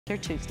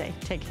Tuesday.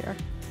 Take care.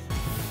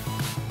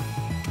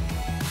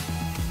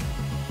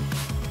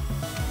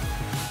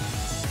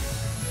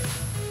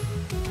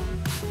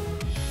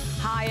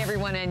 Hi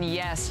everyone, and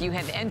yes, you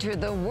have entered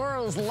the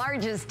world's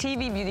largest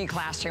TV beauty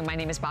classroom. My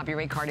name is Bobbi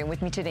Ray Carter, and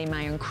with me today,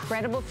 my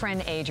incredible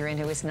friend Adrienne,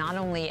 who is not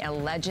only a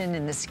legend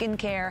in the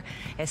skincare,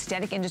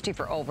 aesthetic industry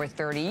for over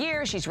 30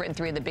 years. She's written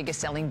 3 of the biggest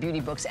selling beauty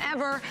books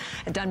ever,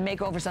 done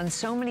makeovers on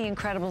so many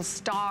incredible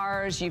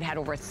stars. You've had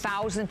over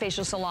 1,000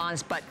 facial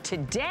salons, but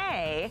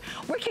today,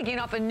 we're kicking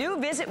off a new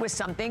visit with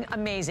something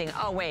amazing.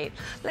 Oh wait,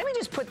 let me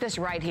just put this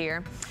right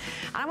here.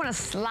 I want to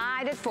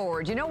slide it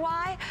forward. You know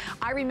why?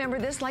 I remember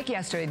this like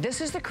yesterday.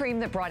 This is the cream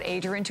that brought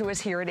Adrienne to us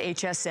here at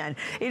HSN.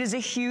 It is a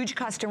huge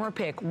customer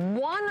pick.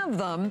 One of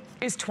them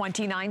is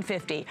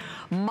 $29.50.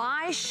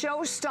 My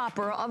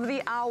showstopper of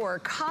the hour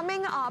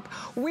coming up.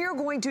 We're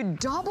going to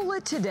double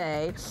it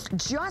today,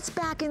 just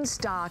back in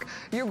stock.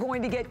 You're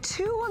going to get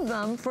 2 of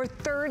them for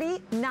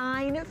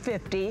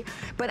 $39.50,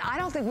 but I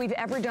don't think we've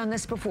ever done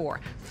this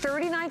before.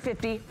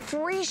 $39.50,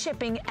 free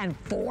shipping, and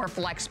 4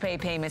 flex pay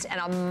payments, and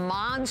a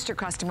monster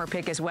customer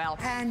pick as well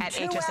and at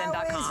 2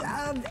 hsn.com.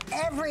 hours of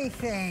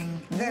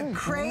everything. The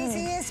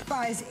craziest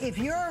buys. If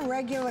you're a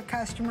regular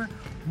customer,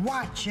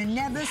 watch. You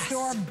never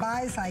saw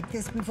buys like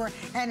this before.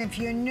 And if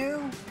you're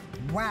new,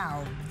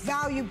 wow,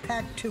 value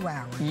packed 2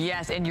 hours.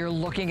 Yes, and you're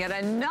looking at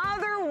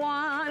another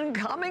one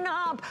coming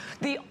up,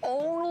 the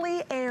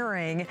only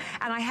airing.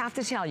 And I have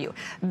to tell you,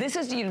 this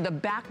is, you know, the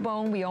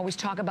backbone. We always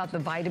talk about the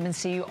vitamin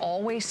C,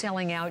 always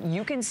selling out.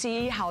 You can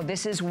see how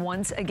this is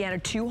once again a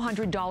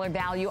 $200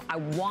 value. I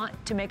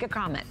want to make a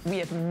comment. We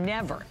have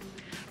never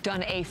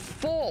done a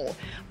full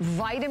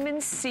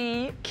vitamin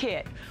C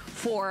kit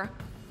for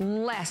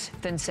less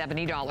than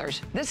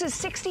 $70. This is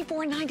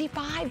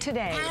 $64.95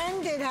 today.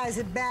 And it has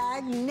a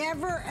bag.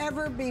 Never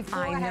ever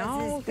before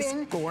has this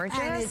been. It's gorgeous.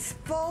 And it's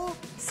full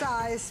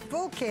size,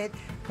 full kit.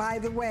 By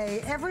the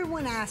way,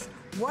 everyone asks,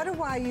 what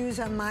do I use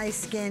on my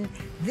skin?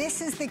 This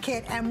is the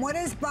kit. And what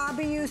does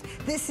Bobbi use?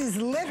 This is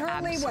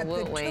literally what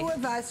the 2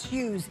 of us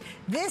use.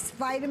 This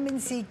vitamin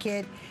C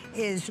kit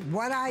is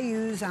what I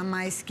use on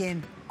my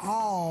skin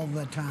all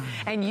the time.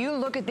 And you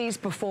look at these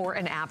before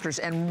and afters,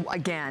 and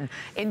again,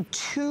 in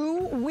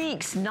 2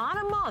 weeks, not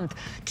a month,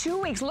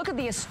 2 weeks, look at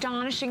the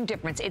astonishing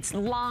difference. It's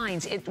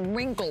lines, it's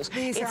wrinkles.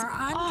 These are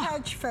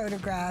untouched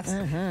photographs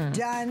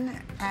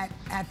done at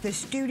the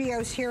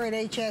studios here at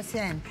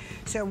HSN.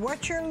 So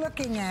what you're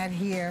looking at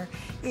here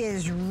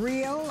is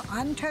real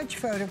untouched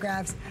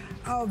photographs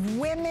of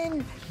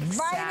women.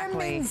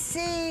 Vitamin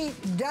C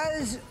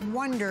does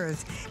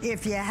wonders.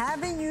 If you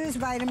haven't used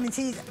vitamin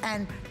C,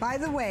 and by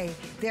the way,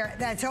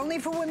 that's only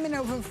for women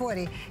over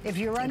 40. If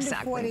you're under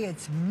 40,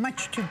 it's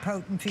much too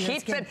potent for your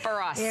skin. Keep it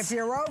for us. If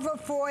you're over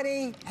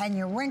 40 and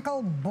you're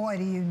wrinkled, boy,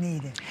 do you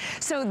need it.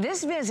 So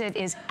this visit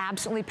is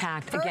absolutely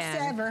packed First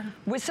again. ever.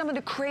 With some of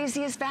the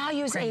craziest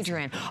values,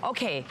 Adrienne.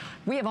 Okay,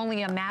 we have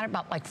only a matter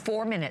about like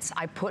 4 minutes.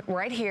 I put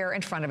right here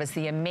in front of us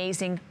the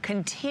amazing,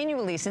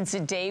 continually since the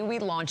day we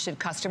launched it,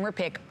 customer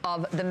pick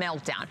of the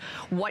meltdown.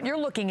 What you're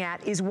looking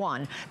at is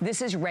 1.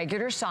 This is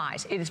regular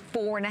size. It is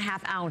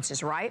 4.5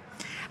 ounces, right?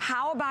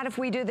 How about if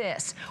we do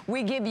this?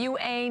 We give you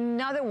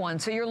another one,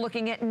 so you're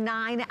looking at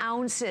 9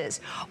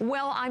 ounces.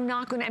 Well, I'm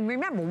not gonna, and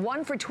remember,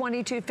 1 for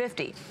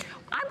 $22.50.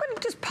 I'm gonna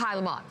just pile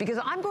them up because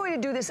I'm going to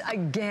do this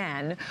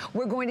again.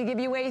 We're going to give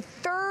you a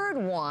 3rd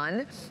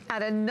one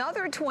at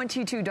another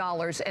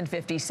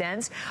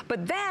 $22.50,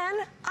 but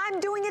then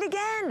I'm doing it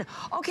again.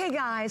 Okay,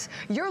 guys,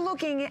 you're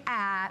looking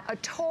at a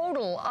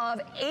total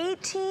of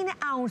 18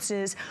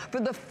 ounces for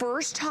the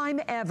first time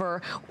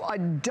ever, a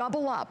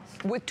double up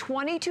with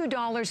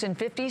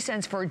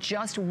 $22.50 for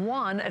just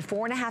 1 at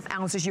 4.5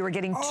 ounces. You are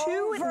getting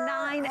 2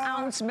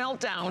 9-ounce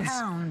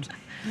meltdowns.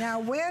 Now,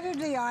 where did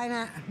the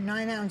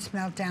 9-ounce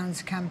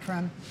meltdowns come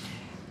from?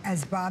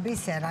 As Bobbi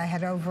said, I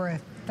had over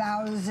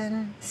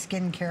 1,000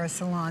 skincare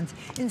salons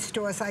in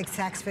stores like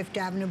Saks Fifth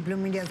Avenue,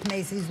 Bloomingdale's,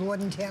 Macy's, Lord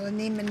 & Taylor,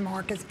 Neiman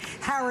Marcus,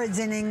 Harrods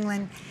in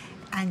England.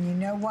 And you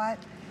know what?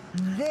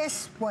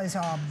 This was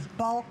our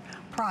bulk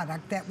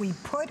product that we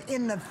put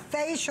in the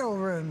facial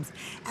rooms.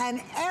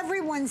 And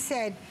everyone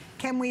said,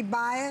 can we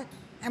buy it?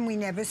 And we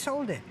never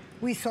sold it.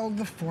 We sold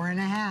the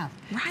 4.5.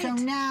 Right. So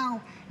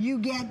now you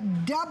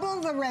get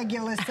double the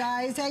regular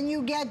size and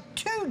you get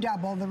 2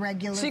 double the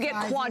regular size. So you get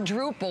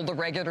quadruple the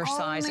regular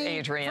size,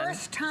 Adrienne.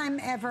 First time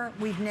ever.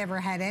 We've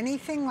never had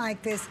anything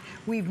like this.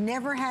 We've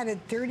never had a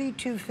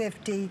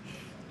 $32.50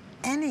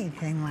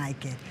 anything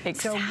like it.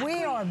 Exactly. So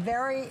we are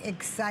very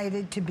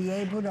excited to be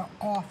able to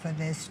offer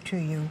this to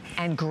you.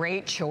 And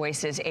great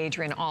choices,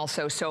 Adrienne,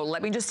 also. So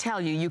let me just tell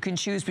you, you can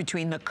choose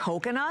between the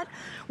coconut.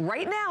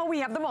 Right now, we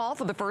have them all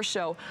for the first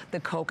show.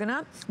 The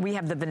coconut, we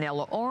have the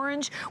vanilla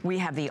orange, we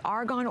have the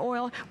argan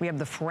oil, we have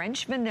the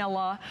French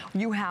vanilla.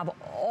 You have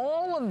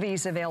all of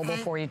these available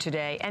for you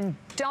today, and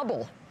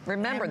double.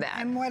 Remember that.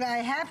 And what I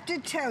have to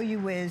tell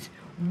you is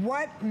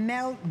what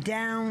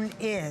meltdown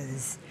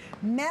is.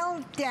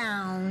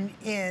 Meltdown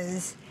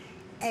is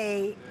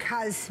a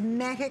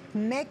cosmetic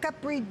makeup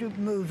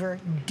remover,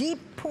 deep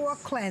pore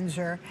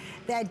cleanser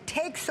that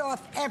takes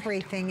off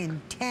everything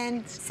in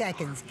 10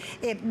 seconds.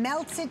 It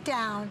melts it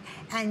down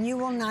and you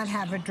will not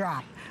have a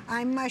drop.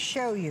 I must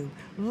show you.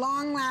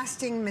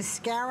 Long-lasting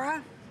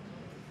mascara.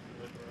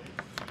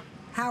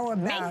 How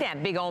about make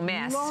that big old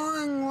mess?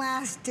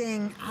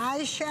 Long-lasting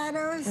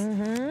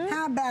eyeshadows.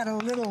 How about a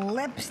little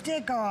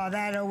lipstick? Oh,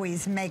 that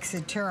always makes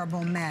a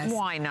terrible mess.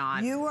 Why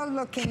not? You are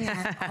looking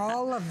at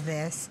all of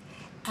this,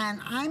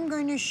 and I'm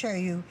going to show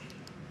you.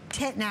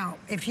 Now,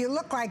 if you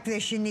look like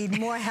this, you need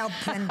more help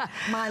than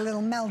my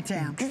little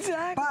meltdown.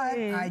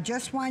 Exactly. But I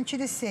just want you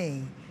to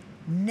see.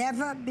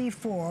 Never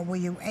before were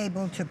you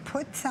able to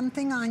put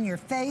something on your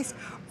face,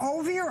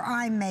 over your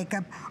eye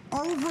makeup,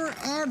 over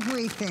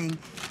everything.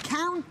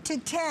 Count to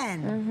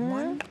 10.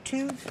 1,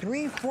 2,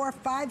 3, 4,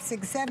 5,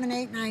 6, 7,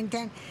 8, 9,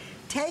 10.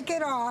 Take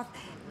it off,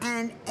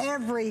 and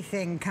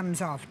everything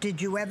comes off.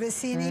 Did you ever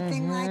see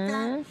anything like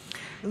that?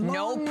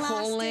 No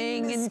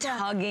pulling and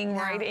tugging,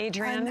 now, right,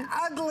 Adrienne? An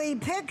ugly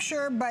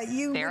picture, but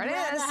you would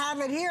rather have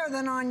it here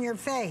than on your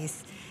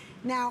face.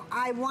 Now,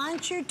 I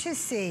want you to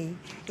see,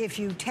 if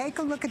you take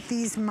a look at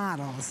these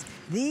models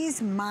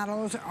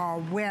are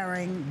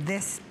wearing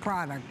this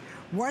product.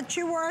 What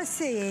you are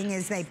seeing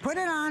is they put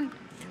it on,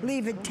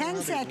 leave it 10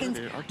 seconds.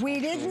 We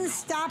didn't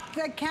stop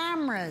the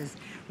cameras.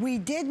 We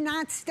did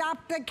not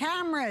stop the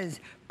cameras.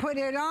 Put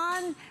it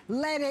on,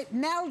 let it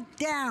melt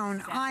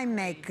down. Eye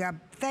makeup,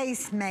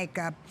 face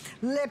makeup,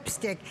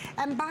 lipstick.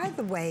 And by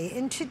the way,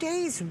 in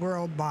today's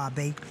world,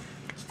 Bobby,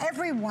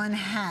 everyone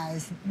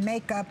has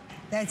makeup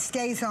that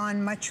stays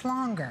on much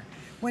longer.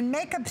 When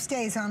makeup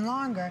stays on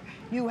longer,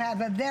 you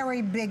have a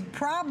very big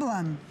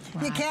problem.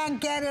 Right. You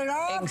can't get it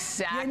off.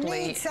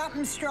 Exactly. You need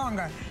something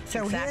stronger.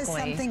 So here's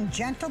something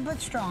gentle but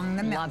strong.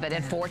 The Love it.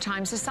 At 4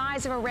 times the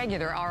size of a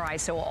regular. All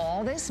right, so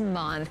all this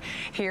month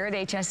here at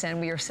HSN,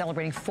 we are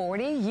celebrating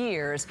 40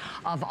 years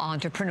of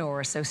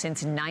entrepreneurs. So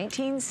since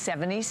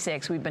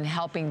 1976, we've been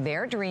helping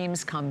their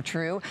dreams come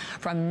true,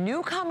 from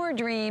newcomer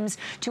dreams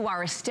to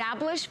our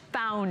established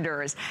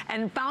founders,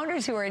 and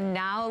founders who are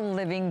now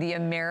living the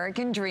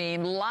American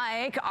dream,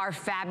 like our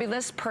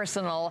fabulous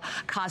personal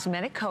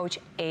cosmetic coach,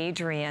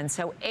 Adrienne.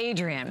 So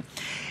Adrienne,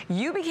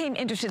 you became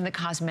interested in the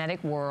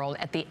cosmetic world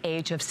at the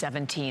age of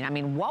 17. I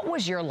mean, what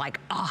was your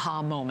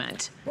aha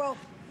moment? Well,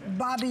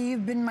 Bobby,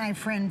 you've been my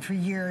friend for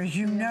years.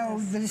 You know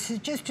this is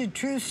just a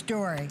true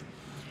story.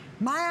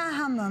 My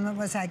aha moment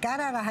was I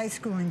got out of high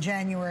school in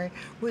January,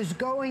 was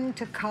going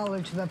to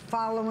college the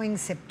following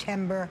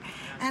September,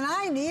 and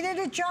I needed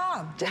a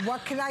job.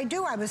 What could I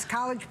do? I was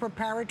college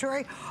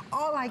preparatory.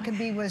 All I could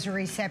be was a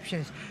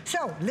receptionist.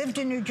 So, lived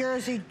in New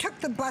Jersey, took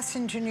the bus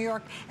into New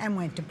York, and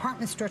went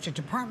department store to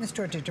department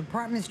store to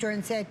department store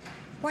and said,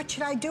 what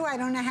should I do? I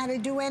don't know how to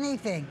do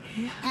anything.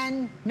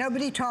 And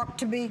nobody talked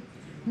to me.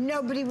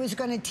 Nobody was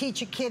going to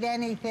teach a kid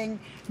anything.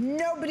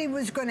 Nobody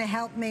was going to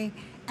help me.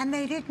 And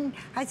they didn't.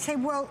 I'd say,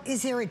 well,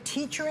 is there a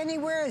teacher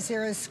anywhere? Is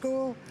there a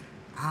school?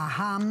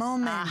 Aha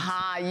moment.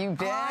 Aha, you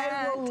bet.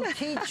 I will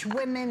teach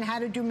women how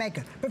to do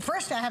makeup. But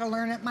first I had to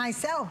learn it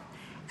myself.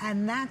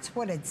 And that's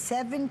what at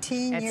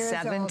 17 years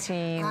old,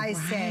 I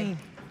said,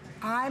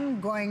 I'm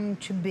going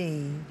to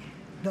be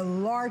the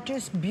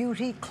largest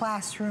beauty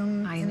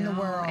classroom in the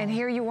world. And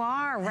here you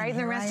are, right? And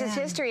the rest is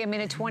history. I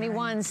mean, at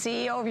 21,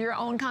 CEO of your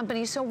own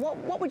company. So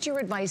what would your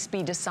advice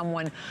be to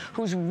someone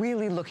who's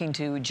really looking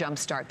to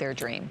jumpstart their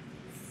dream?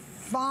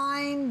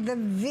 Find the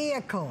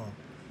vehicle.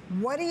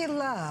 What do you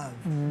love?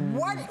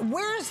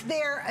 Where's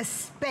there a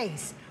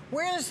space?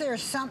 Where's there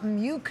something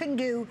you can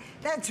do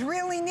that's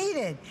really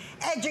needed?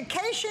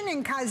 Education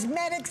in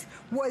cosmetics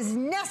was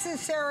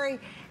necessary,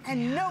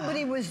 and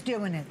nobody was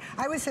doing it.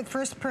 I was the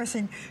first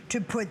person to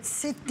put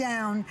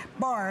sit-down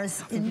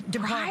bars in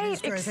department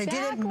stores. I did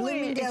it in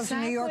Bloomingdale's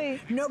in New York.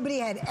 Nobody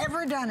had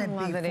ever done it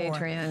before. Love it,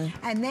 Adrienne.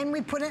 And then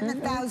we put it in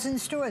 1,000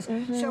 stores.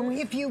 So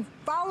if you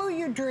follow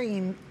your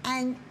dream,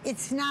 and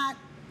it's not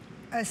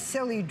a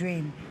silly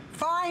dream,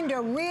 find a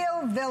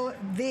real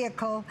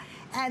vehicle,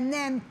 and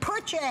then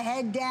put your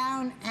head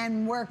down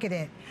and work at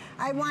it.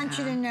 I want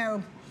you to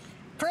know,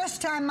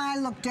 first time I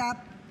looked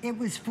up, it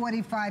was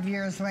 45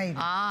 years later.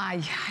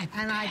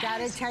 And I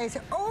gotta tell you,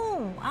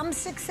 oh, I'm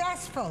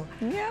successful.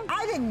 Yeah.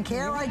 I didn't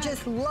care, I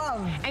just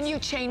loved. And you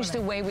changed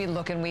the way we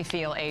look and we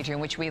feel, Adrienne,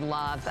 which we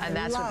love. And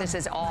that's what this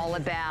is all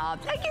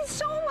about. Thank you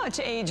so much,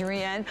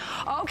 Adrienne.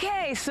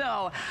 Okay,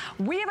 so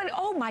we have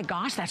oh my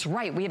gosh, that's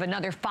right. We have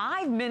another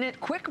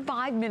quick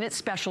 5-minute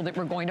special that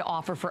we're going to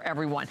offer for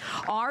everyone.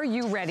 Are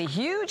you ready?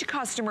 Huge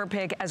customer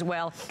pick as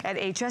well at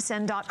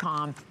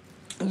hsn.com.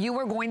 You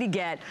are going to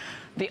get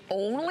the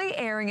only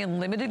airing in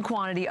limited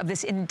quantity of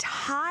this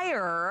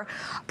entire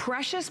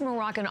precious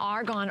Moroccan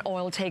argan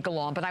oil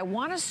take-along. But I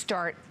want to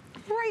start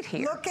right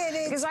here. Look at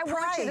it, because I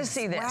want you to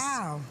see this.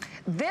 Wow.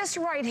 This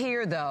right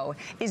here, though,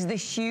 is the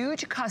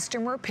huge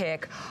customer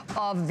pick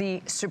of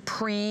the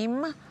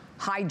Supreme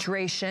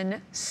Hydration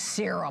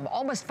Serum.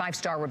 Almost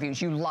 5-star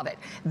reviews. You love it.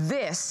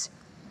 This,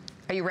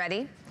 are you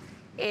ready,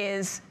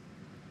 is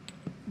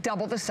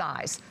double the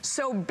size.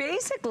 So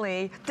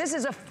basically, this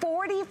is a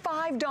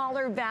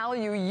 $45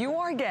 value you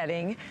are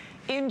getting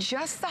in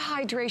just the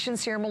hydration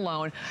serum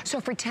alone. So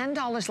for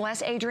 $10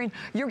 less, Adrienne,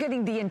 you're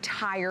getting the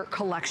entire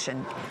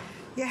collection.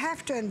 You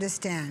have to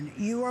understand,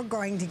 you are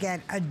going to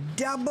get a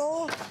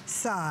double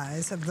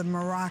size of the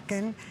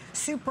Moroccan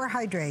Super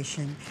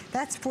Hydration.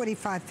 That's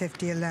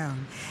 $45.50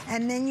 alone.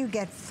 And then you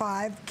get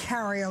 5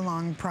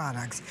 carry-along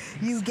products.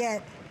 You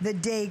get the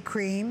day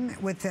cream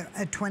with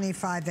a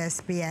 25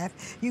 SPF.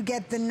 You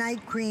get the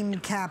night cream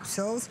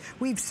capsules.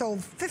 We've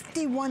sold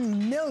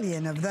 51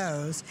 million of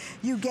those.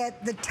 You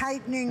get the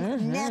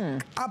tightening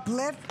neck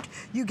uplift.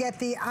 You get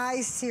the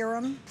eye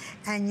serum,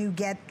 and you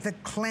get the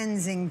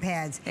cleansing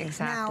pads.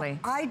 Exactly.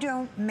 Now, I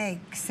don't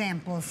make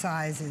sample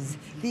sizes.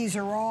 These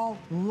are all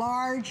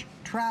large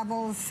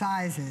travel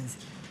sizes.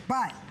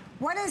 But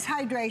what is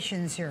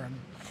hydration serum?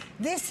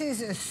 This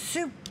is a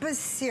super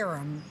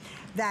serum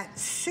that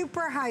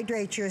super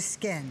hydrates your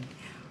skin.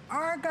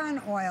 Argan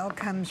oil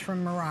comes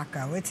from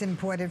Morocco. It's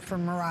imported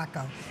from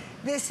Morocco.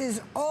 This is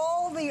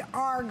all the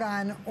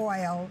argan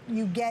oil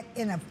you get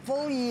in a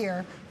full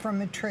year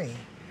from a tree.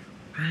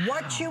 Wow.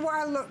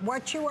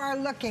 What you are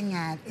looking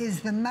at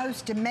is the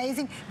most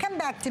amazing. Come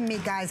back to me,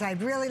 guys.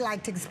 I'd really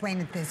like to explain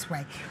it this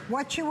way.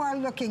 What you are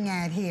looking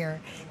at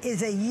here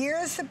is a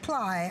year's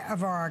supply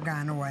of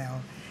argan oil.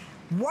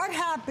 What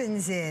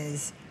happens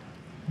is,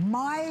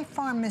 my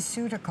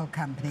pharmaceutical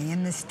company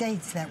in the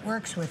States that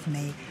works with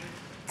me,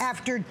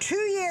 after 2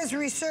 years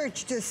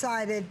research,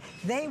 decided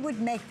they would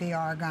make the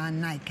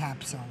argan night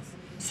capsules.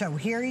 So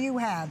here you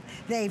have,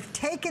 they've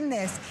taken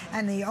this,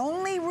 and the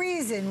only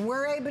reason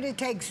we're able to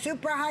take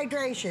super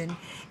hydration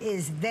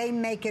is they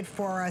make it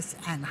for us.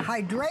 And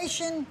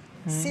hydration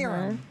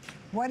serum,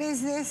 what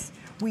is this?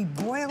 We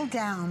boil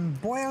down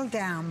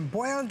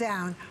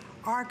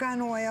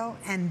argan oil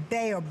and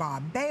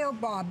baobab.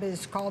 Baobab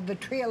is called the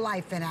tree of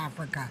life in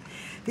Africa.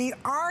 The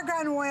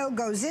argan oil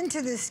goes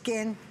into the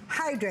skin,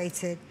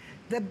 hydrates it.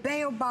 The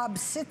baobab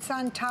sits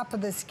on top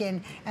of the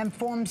skin and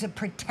forms a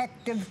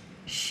protective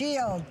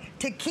shield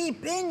to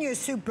keep in your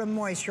super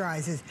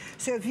moisturizers.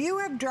 So if you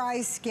have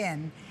dry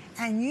skin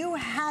and you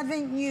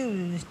haven't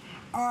used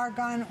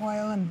argan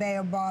oil and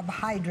baobab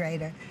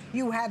hydrator,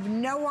 you have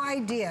no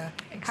idea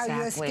how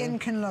your skin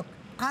can look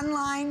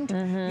unlined,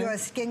 your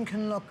skin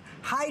can look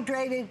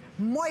hydrated,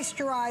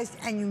 moisturized,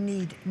 and you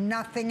need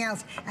nothing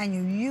else. And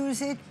you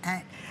use it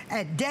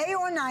at day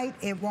or night,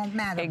 it won't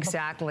matter.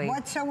 Exactly. But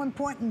what's so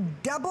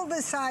important, double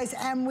the size,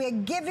 and we're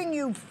giving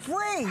you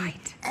free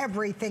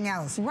everything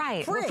else.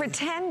 Right. Free. Well, for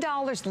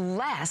 $10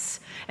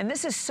 less, and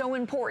this is so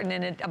important,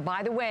 and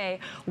by the way,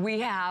 we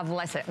have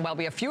less than, well,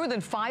 we have fewer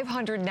than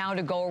 500 now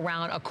to go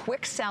around. A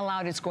quick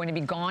sellout, it's going to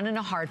be gone in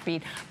a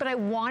heartbeat, but I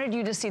wanted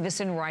you to see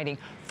this in writing.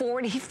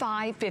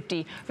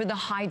 $45.50 for the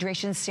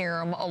hydration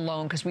serum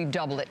alone, because we've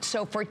doubled it.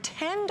 So for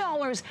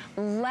 $10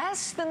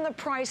 less than the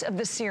price of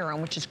the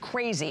serum, which is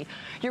crazy,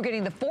 you're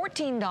getting the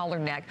 $14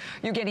 neck,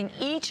 you're getting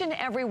each and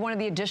every one of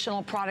the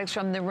additional products,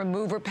 from the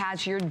remover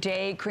pads to your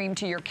day cream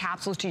to your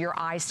capsules to your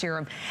eye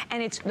serum.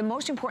 And it's the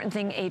most important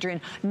thing,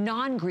 Adrienne,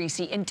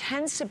 non-greasy,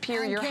 intense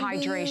superior hydration.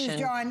 And can be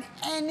used on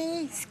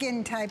any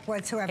skin type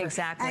whatsoever.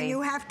 Exactly. And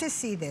you have to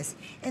see this.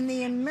 In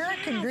the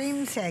American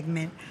Dream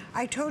segment,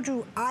 I told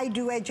you I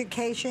do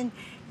education.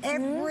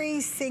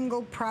 Every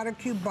single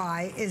product you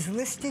buy is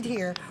listed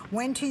here,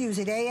 when to use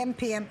it, AM,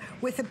 PM,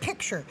 with a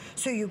picture,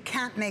 so you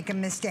can't make a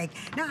mistake.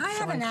 Now, I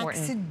have an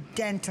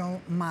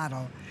accidental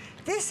model.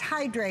 This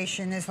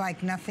hydration is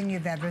like nothing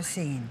you've ever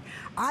seen.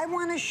 I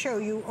want to show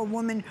you a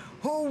woman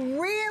who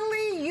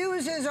really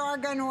uses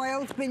argan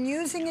oil, has been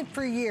using it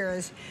for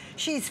years.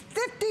 She's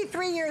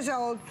 53 years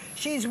old.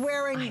 She's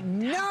wearing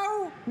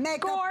no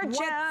makeup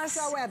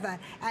whatsoever.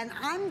 And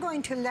I'm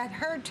going to let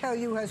her tell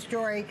you her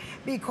story,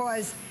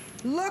 because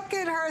look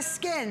at her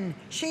skin.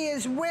 She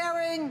is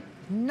wearing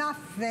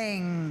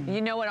nothing.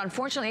 You know what,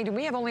 unfortunately,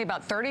 we have only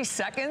about 30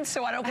 seconds,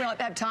 so I don't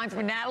have time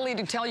for Natalie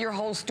to tell your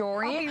whole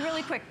story. I'll be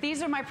really quick.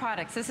 These are my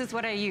products. This is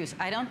what I use.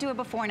 I don't do a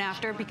before and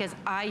after because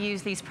I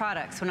use these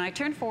products. When I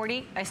turned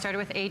 40, I started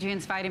with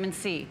Adrienne's vitamin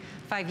C.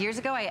 5 years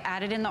ago, I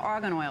added in the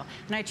argan oil.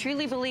 And I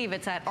truly believe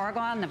it's that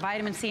argan, the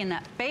vitamin C, and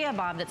that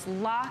baobab that's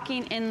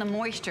locking in the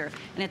moisture.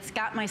 And it's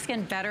got my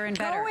skin better and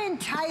better. Go in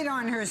tight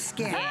on her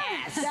skin.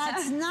 Yes.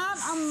 That's not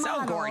a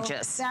model so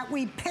gorgeous that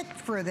we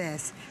picked for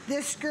this.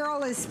 This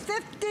girl is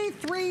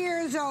 53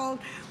 years old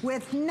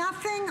with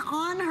nothing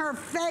on her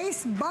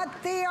face but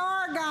the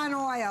argan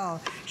oil.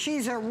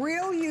 She's a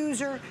real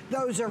user.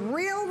 Those are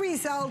real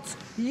results.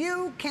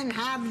 You can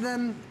have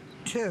them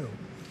too.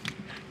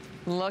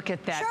 Look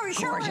at that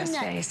gorgeous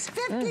face.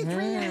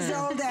 53 years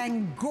old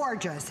and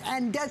gorgeous.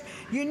 And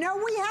you know,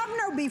 we have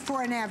no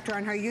before and after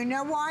on her. You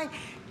know why?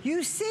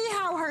 You see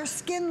how her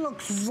skin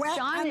looks wet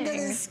under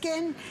the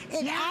skin?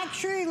 It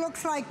actually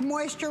looks like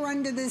moisture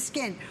under the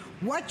skin.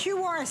 What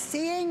you are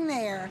seeing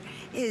there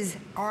is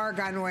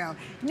argan oil.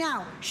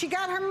 Now, she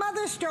got her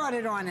mother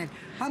started on it.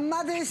 Her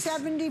mother's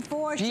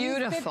 74,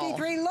 Beautiful. she's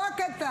 53. Look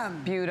at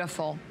them.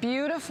 Beautiful,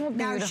 beautiful,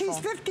 beautiful. Now, she's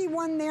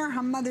 51 there,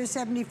 her mother's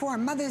 74. Her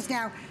mother's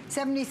now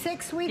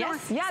 76, sweetheart?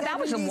 Yes, yeah, that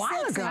was a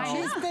while ago.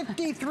 She's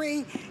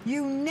 53.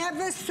 You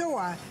never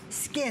saw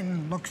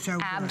skin look so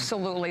good.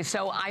 Absolutely.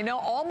 So I know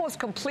almost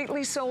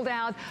completely sold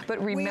out,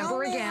 but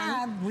remember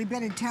again. We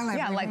better tell everyone.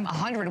 Yeah, like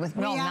 100 with,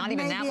 no, not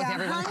even that with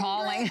everyone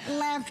calling.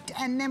 Left,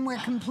 and then we're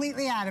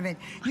completely out of it.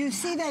 You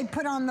see they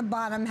put on the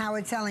bottom how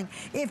it's selling.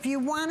 If you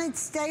want it,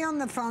 stay on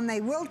the phone.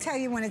 They will tell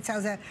you when it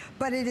sells out,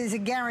 but it is a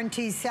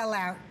guaranteed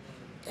sellout.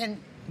 And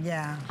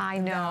yeah. I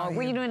know.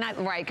 Well, you know, not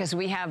right, because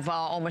we have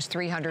almost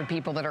 300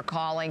 people that are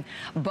calling.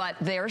 But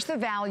there's the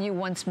value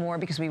once more,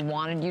 because we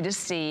wanted you to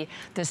see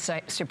the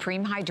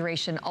Supreme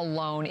Hydration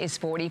alone is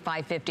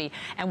 $45.50.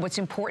 And what's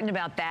important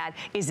about that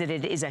is that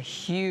it is a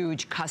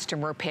huge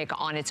customer pick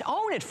on its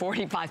own at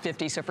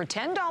 $45.50. So for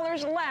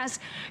 $10 less,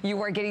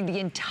 you are getting the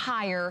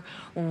entire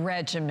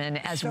regimen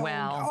as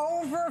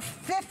well. Over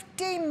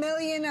 50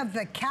 million of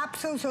the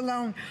capsules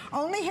alone,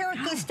 only here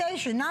at this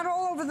station, not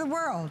all over the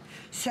world.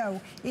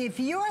 So if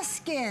your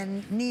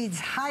skin needs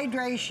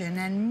hydration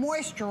and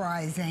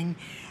moisturizing,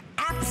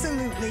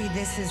 absolutely,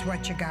 this is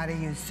what you gotta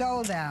use.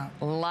 Sold out.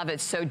 Love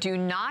it. So do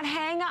not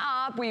hang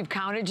up. We've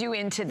counted you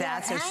into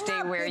that, so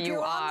stay where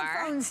you are. On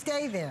the phone,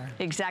 stay there.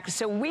 Exactly.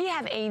 So we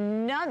have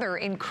another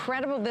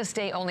incredible this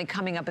day only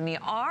coming up in the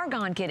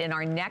Argan Kit in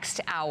our next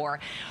hour.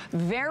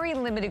 Very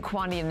limited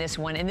quantity in this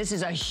one, and this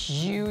is a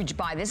huge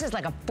buy. This is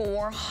like a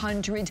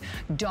 $400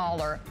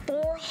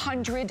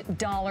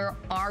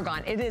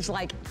 Argan. It is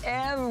like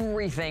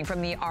everything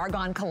from the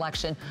Argan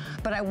collection,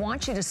 but I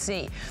want you to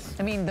see.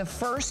 I mean, the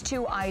first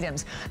two items,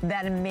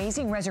 that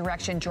amazing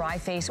Resurrection Dry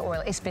Face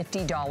Oil is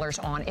 $50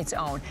 on its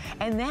own.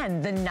 And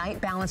then the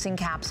Night Balancing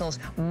Capsules,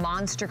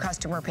 monster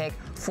customer pick,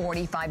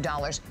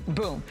 $45.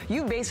 Boom.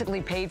 You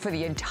basically paid for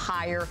the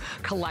entire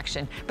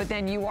collection, but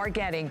then you are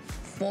getting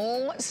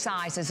full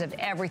sizes of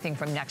everything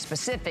from Next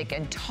Pacific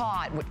and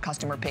Tarte with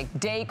customer pick,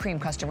 Day Cream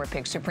customer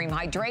pick, Supreme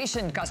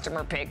Hydration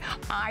customer pick,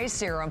 Eye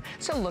Serum.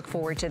 So look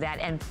forward to that.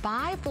 And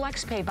 5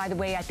 Flex Pay, by the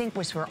way, I think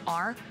was for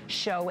our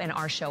show and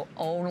our show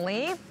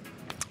only.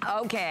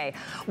 Okay,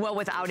 well,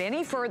 without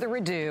any further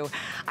ado,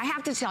 I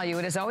have to tell you,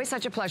 it is always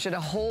such a pleasure to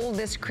hold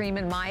this cream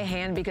in my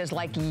hand, because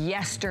like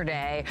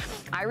yesterday,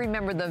 I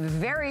remember the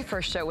very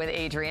first show with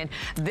Adrienne.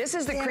 This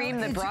is the cream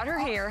that brought her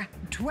here.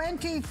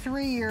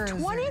 23 years ago.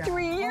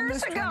 23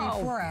 years ago.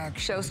 24,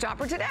 actually.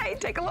 Showstopper today.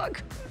 Take a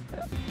look.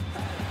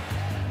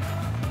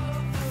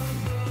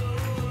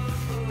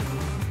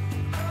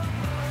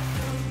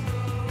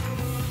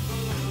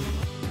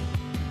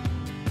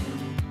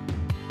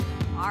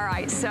 All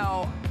right,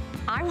 so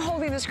I'm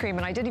holding this cream,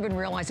 and I didn't even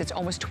realize it's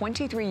almost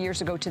 23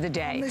 years ago to the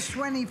day. Almost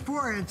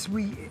 24,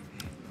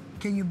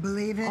 can you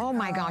believe it? Oh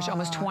my gosh,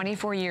 almost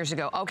 24 years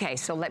ago. Okay,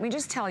 so let me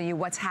just tell you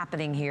what's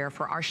happening here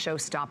for our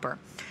showstopper.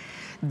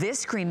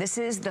 This cream, this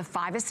is the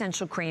 5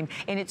 Essential Cream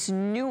in its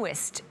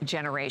newest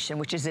generation,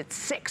 which is its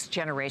 6th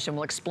generation.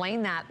 We'll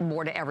explain that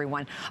more to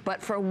everyone.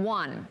 But for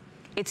one,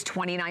 it's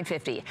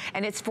 $29.50,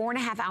 and it's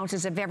 4.5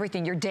 ounces of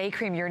everything. Your day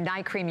cream, your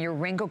night cream, your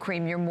wrinkle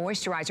cream, your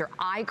moisturizer,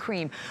 eye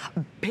cream,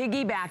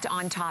 piggybacked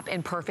on top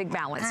in perfect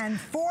balance. And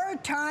 4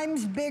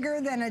 times bigger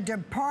than a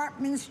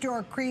department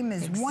store cream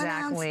is 1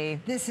 ounce.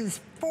 This is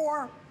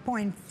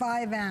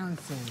 4.5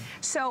 ounces.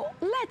 So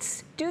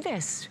let's do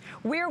this.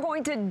 We're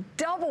going to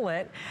double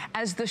it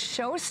as the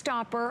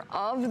showstopper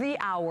of the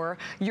hour.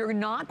 You're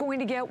not going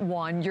to get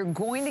 1, you're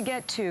going to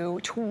get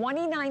 2,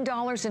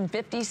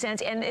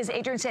 $29.50, and as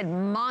Adrienne said,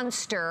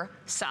 monster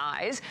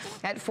size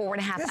at 4.5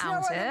 ounces. There's no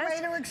other way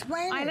to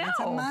explain it. I know, it's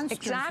a monster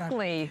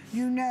exactly. size.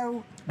 You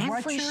know and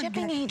what free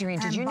shipping, Adrienne.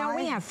 Did you know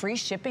we have free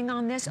shipping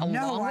on this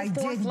along with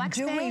 4 Flex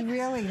Pay? No, I didn't. Do we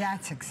really?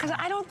 That's exciting.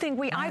 Because I don't think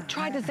I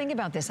tried to think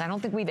about this. I don't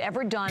think we've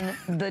ever done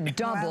the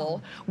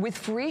double with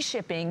free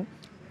shipping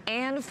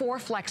and 4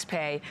 Flex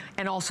Pay,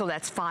 and also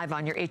that's 5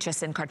 on your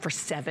HSN card for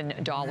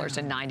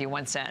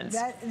 $7.91.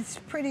 That is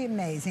pretty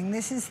amazing.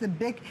 This is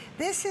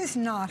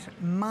not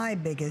my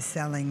biggest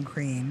selling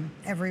cream,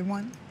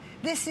 everyone.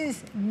 This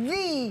is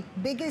the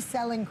biggest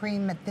selling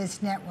cream at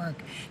this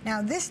network.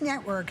 Now, this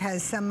network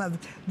has some of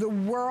the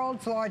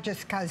world's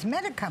largest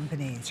cosmetic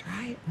companies.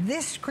 Right.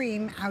 This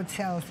cream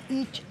outsells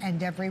each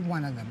and every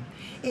one of them.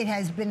 It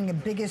has been the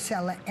biggest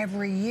seller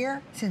every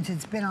year since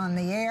it's been on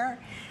the air.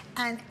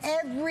 And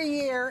every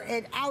year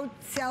it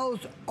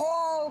outsells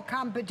all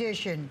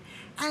competition.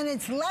 And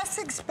it's less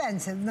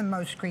expensive than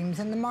most creams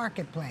in the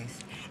marketplace.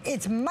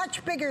 It's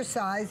much bigger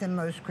size than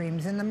most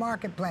creams in the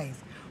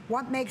marketplace.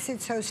 What makes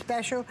it so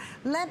special?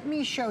 Let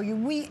me show you.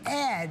 We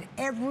add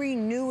every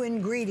new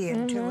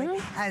ingredient to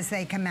it as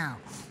they come out.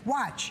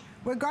 Watch.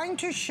 We're going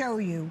to show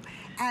you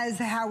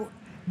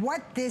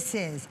what this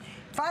is.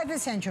 5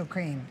 Essential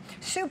Cream,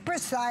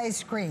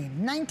 super-sized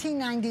cream,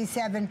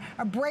 1997,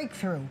 a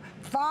breakthrough.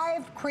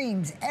 5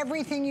 creams,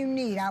 everything you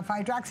need,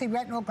 alpha-hydroxy,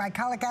 retinol,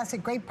 glycolic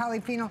acid, great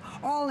polyphenol,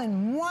 all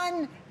in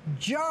one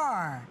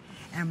jar.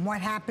 And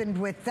what happened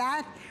with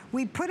that?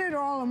 We put it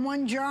all in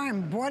one jar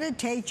and brought it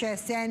to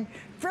HSN.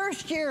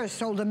 First year,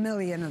 sold 1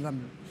 million of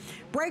them.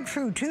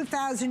 Breakthrough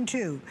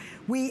 2002,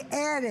 we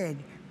added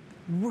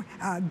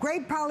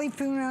great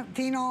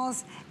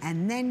polyphenols,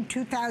 and then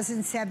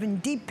 2007,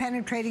 deep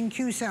penetrating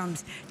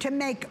Q-somes to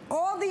make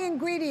all the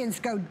ingredients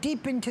go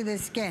deep into the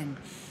skin.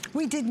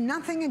 We did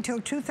nothing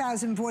until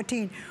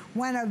 2014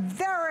 when a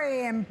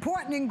very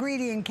important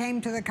ingredient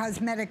came to the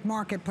cosmetic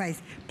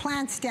marketplace,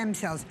 plant stem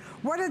cells.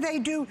 What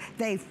do?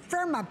 They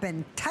firm up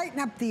and tighten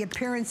up the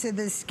appearance of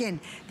the skin.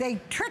 They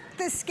trick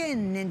the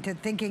skin into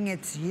thinking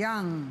it's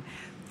young.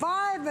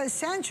 5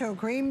 Essential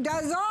Cream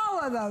does all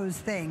of those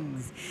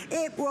things.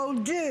 It will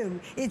do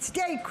its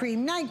day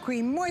cream, night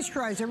cream,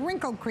 moisturizer,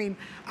 wrinkle cream,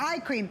 eye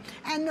cream.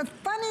 And the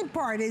funny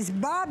part is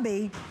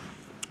Bobby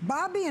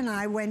and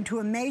I went to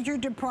a major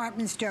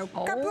department store a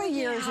couple of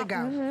years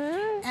ago.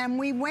 And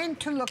we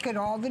went to look at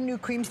all the new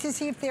creams to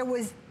see if there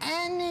was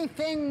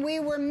anything we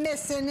were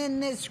missing in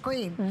this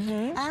cream.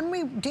 And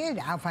we did.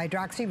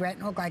 Alpha-hydroxy,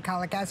 retinol,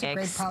 glycolic acid,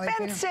 great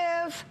polyphenol.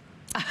 Expensive.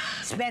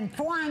 Spent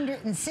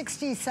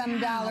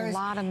 $460-some. A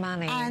lot of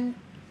money. And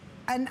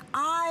an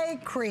eye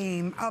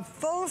cream, a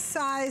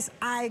full-size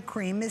eye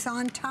cream is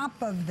on top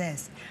of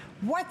this.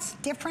 What's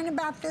different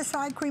about this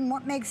eye cream?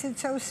 What makes it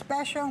so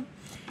special?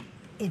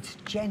 It's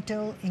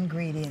gentle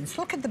ingredients.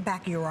 Look at the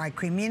back of your eye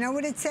cream. You know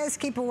what it says?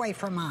 Keep away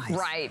from eyes.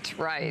 Right,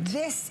 right.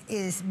 This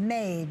is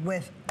made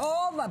with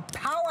all the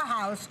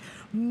powerhouse,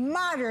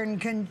 modern,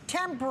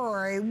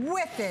 contemporary,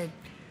 with it,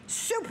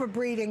 super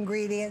breed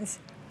ingredients,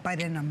 but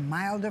in a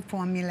milder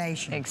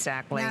formulation.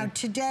 Exactly. Now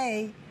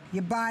today,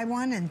 you buy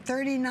one and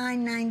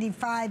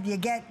 $39.95, you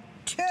get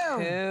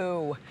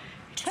 2.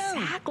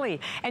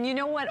 Exactly. And you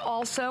know what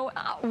also?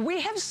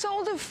 We have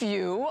sold a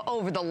few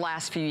over the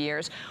last few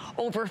years.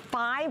 Over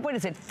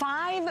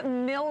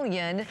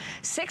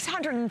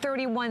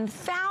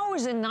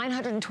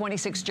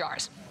 5,631,926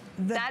 jars.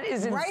 That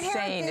is insane, right here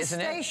at this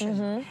isn't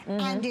station.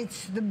 And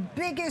it's the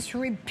biggest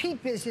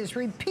repeat business,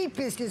 repeat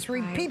business,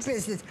 repeat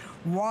business.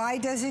 Why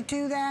does it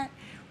do that?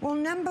 Well,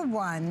 number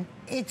one,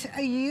 it's a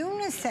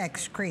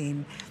unisex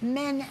cream.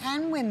 Men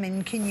and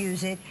women can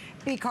use it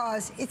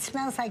because it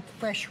smells like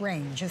fresh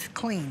rain, just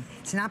clean.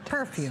 It's not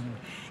perfumed.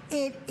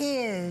 It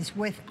is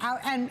without,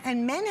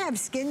 and men have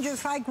skin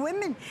just like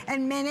women,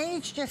 and men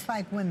age just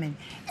like women.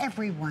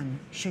 Everyone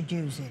should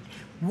use it.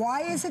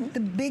 Why is it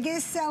the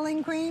biggest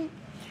selling cream?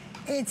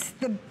 It's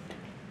the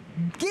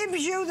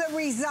gives you the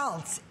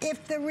results.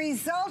 If the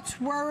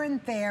results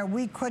weren't there,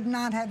 we could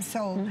not have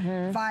sold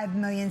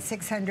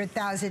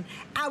 5,600,000,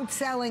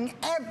 outselling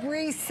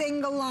every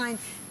single line.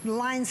 The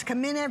lines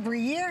come in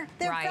every year.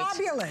 They're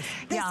fabulous.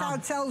 This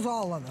outsells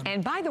all of them.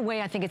 And by the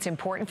way, I think it's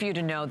important for you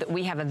to know that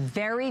we have a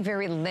very,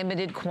 very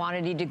limited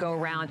quantity to go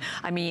around.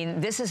 I mean,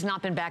 this has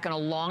not been back in a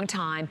long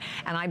time,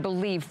 and I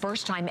believe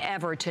first time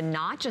ever to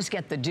not just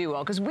get the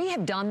duo, because we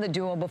have done the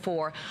duo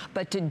before,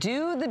 but to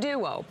do the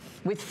duo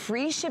with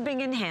free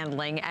shipping and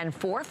handling and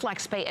 4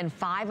 FlexPay and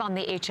 5 on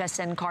the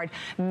HSN card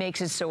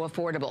makes it so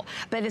affordable.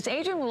 But as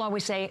Adrienne will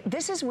always say,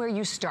 this is where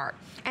you start.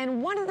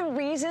 And one of the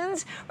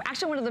reasons,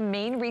 actually one of the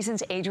main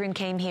reasons Adrienne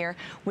came here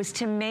was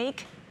to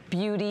make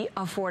beauty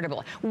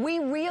affordable. We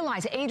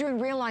realize, Adrienne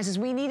realizes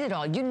we need it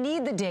all. You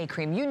need the day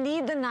cream, you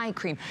need the night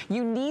cream,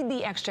 you need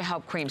the extra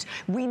help creams.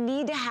 We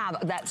need to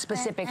have that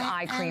specific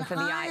eye cream for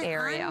the eye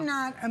area. I'm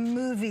not a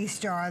movie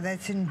star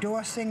that's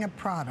endorsing a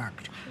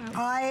product.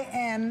 I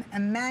am a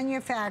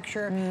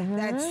manufacturer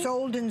that's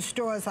sold in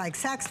stores like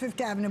Saks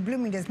Fifth Avenue,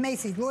 Bloomingdale's,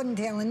 Macy's, Lord &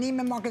 Taylor,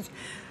 Neiman Marcus.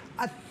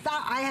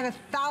 I had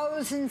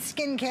 1,000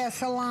 skincare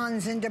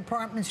salons and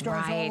department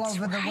stores all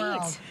over the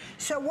world.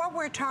 So what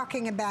we're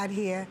talking about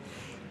here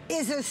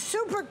is a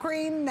super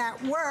cream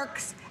that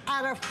works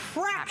at a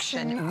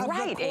fraction of the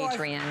cost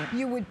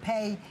you would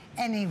pay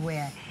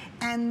anywhere.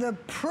 And the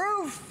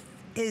proof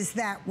is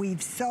that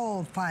we've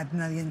sold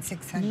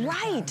 5,600,000.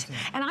 Right.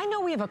 And I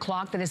know we have a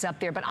clock that is up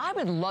there, but I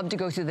would love to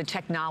go through the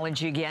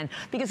technology again,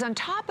 because on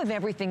top of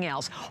everything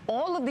else,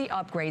 all of the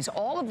upgrades,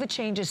 all of the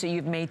changes that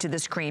you've made to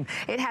this cream,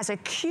 it has a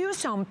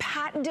Q-Some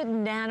patented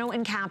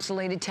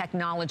nano-encapsulated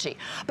technology.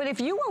 But if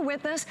you were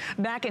with us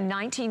back in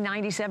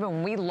 1997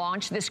 when we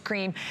launched this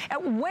cream,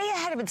 way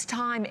ahead of its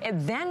time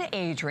then,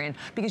 Adrienne,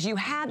 because you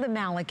had the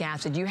malic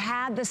acid, you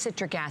had the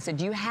citric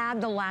acid, you had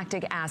the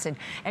lactic acid,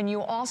 and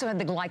you also had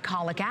the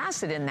glycolic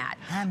acid in that.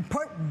 And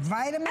put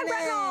vitamin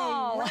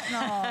A.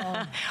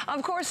 Retinol.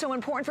 Of course, so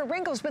important for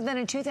wrinkles, but then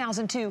in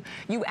 2002,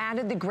 you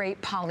added the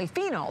great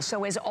polyphenol.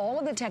 So as all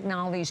of the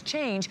technologies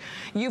change,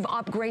 you've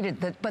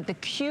upgraded, but the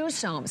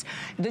Q-Somes,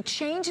 the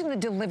change in the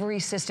delivery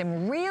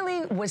system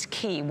really was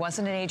key,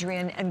 wasn't it,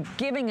 Adrienne, and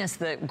giving us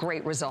the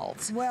great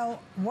results?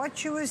 Well,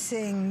 what you were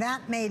seeing,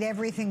 that made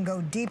everything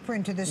go deeper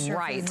into the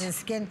surface of the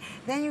skin.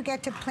 Then you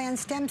get to plant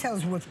stem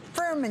cells with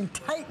firm and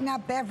tighten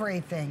up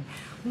everything.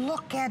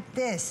 Look at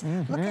this.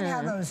 Look at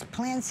how those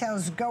plant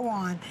cells go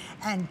on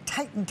and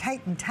tighten,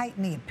 tighten,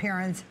 tighten the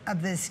appearance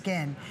of the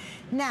skin.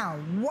 Now,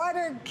 what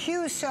are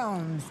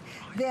Q-Somes?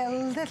 They're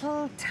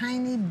little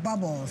tiny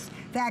bubbles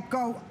that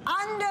go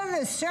under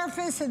the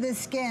surface of the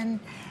skin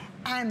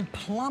and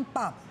plump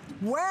up.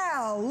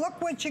 Well,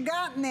 look what you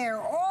got in there.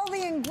 All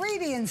the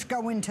ingredients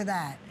go into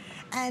that.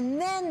 And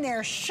then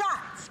they're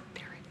shot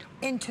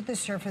into the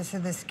surface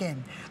of the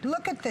skin.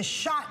 Look at the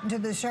shot into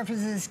the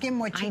surface of the skin,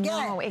 what you get.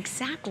 I know,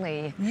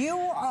 exactly. You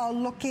are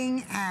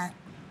looking at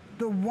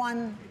the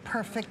one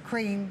perfect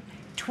cream,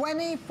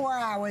 24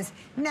 hours.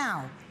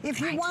 Now, if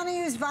you want to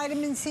use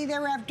vitamin C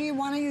thereafter, you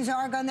want to use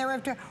argan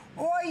thereafter,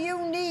 or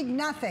you need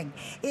nothing.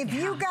 If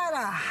you got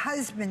a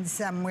husband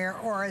somewhere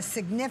or a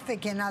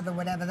significant other,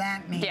 whatever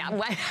that means,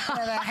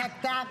 whatever the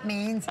heck that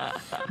means,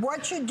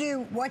 what you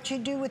do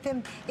with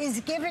them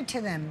is give it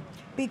to them.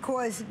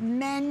 Because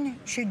men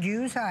should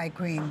use eye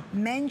cream.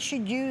 Men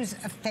should use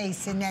a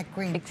face and neck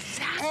cream.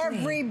 Exactly.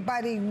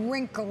 Everybody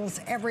wrinkles,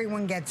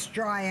 everyone gets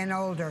dry and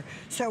older.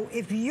 So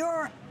if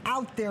you're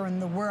out there in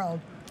the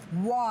world,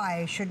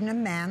 why shouldn't a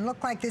man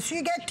look like this? So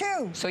you get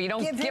two. So you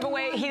don't give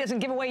away, he doesn't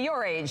give away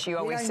your age, you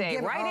always say,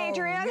 right,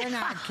 Adrienne? You're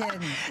not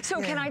kidding.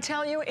 So can I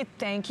tell you,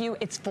 thank you,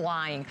 it's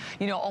flying.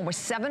 You know,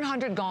 almost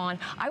 700 gone.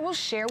 I will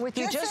share with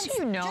you, just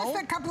so you know.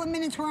 Just a couple of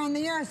minutes, we're on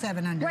the air,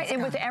 700. Right,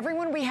 and with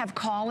everyone we have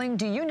calling,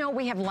 do you know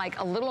we have like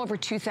a little over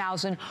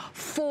 2,000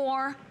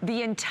 for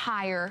the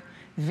entire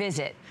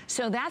visit.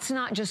 So that's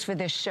not just for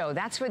this show,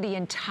 that's for the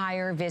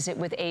entire visit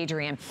with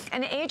Adrienne.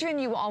 And Adrienne,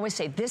 you always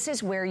say, this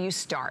is where you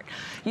start.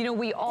 You know,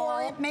 we all...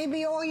 Or it may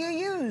be all you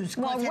use.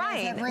 Well,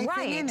 right.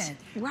 In it.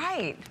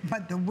 Right.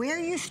 But the where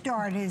you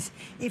start is,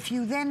 if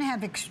you then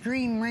have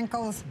extreme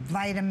wrinkles,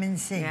 vitamin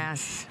C.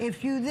 Yes.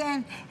 If you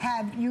then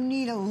have, you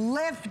need a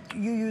lift,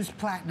 you use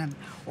platinum.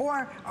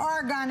 Or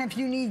argan if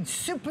you need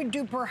super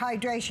duper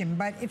hydration.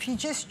 But if you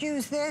just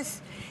use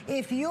this,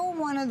 if you're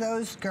one of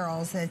those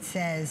girls that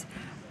says,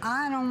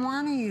 I don't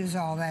want to use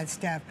all that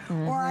stuff,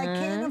 or I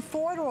can't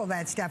afford all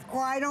that stuff,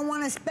 or I don't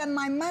want to spend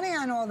my money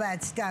on all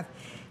that stuff.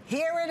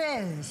 Here it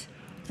is,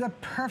 the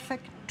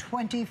perfect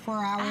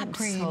 24-hour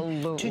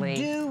cream to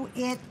do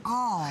it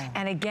all.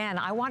 And again,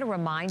 I want to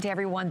remind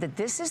everyone that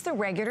this is the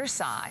regular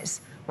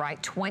size,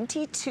 right?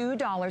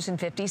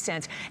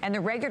 $22.50. And the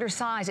regular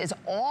size is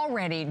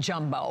already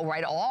jumbo,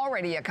 right?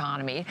 Already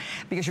economy,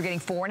 because you're getting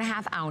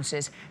 4.5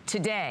 ounces.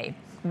 Today,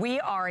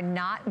 we are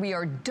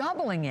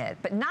doubling it,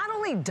 but not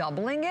only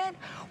doubling it,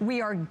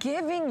 we are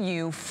giving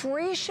you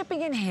free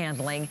shipping and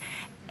handling,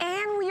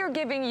 and we are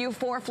giving you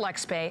 4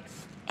 FlexPay,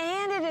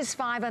 and it is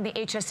 5 on the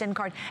HSN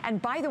card.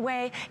 And by the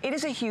way, it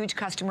is a huge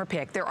customer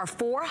pick. There are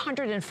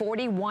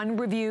 441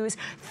 reviews.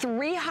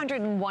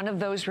 301 of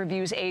those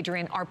reviews,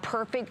 Adrienne, are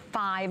perfect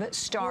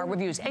 5-star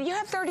reviews. And you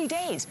have 30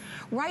 days,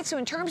 right? So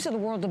in terms of the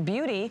world of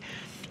beauty,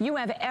 you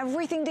have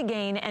everything to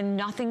gain and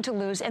nothing to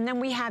lose. And then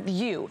we have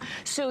you.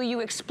 So you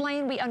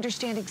explain, we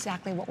understand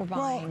exactly what we're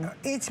buying. Well,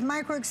 it's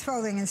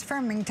micro-exfoliating, it's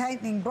firming,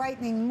 tightening,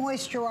 brightening,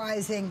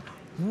 moisturizing.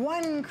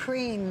 One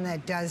cream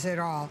that does it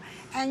all.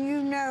 And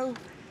you know,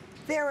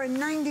 there are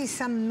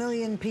 90-some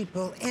million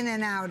people in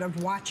and out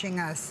of watching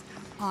us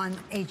on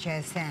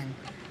HSN.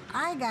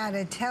 I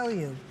gotta tell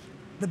you,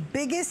 the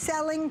biggest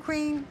selling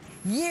cream,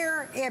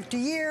 year after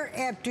year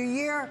after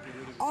year,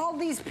 all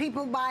these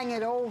people buying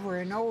it over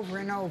and over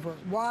and over.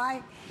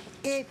 Why?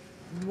 It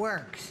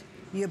works.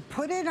 You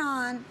put it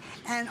on,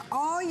 and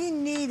all you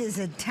need is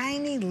a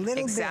tiny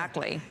little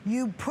bit.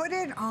 You put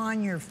it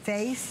on your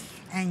face,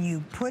 and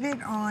you put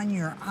it on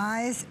your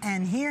eyes,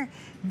 and here,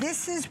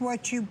 this is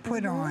what you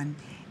put on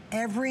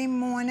every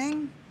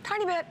morning.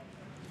 Tiny bit.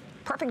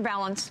 Perfect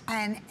balance.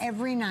 And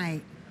every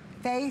night.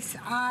 Face,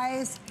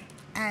 eyes,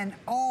 and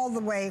all the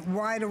way.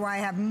 Why do I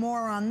have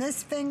more on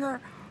this finger?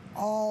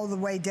 All the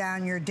way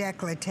down your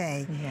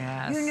décolleté.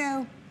 Yes. You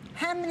know,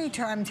 how many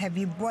times have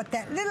you bought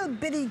that little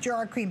bitty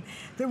jar of cream?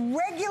 The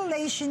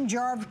regulation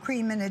jar of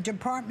cream in a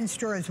department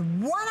store is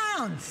 1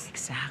 ounce.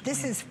 Exactly.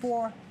 This is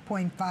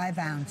 4.5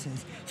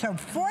 ounces. So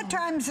 4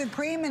 times the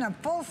cream and a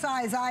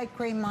full-size eye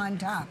cream on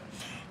top.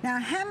 Now,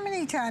 how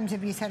many times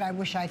have you said, I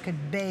wish I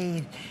could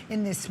bathe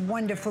in this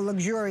wonderful,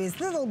 luxurious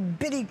little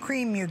bitty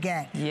cream you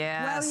get?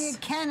 Yes. Well, you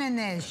can in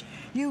this.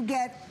 You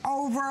get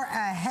over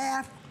a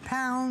 ½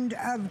 pound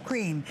of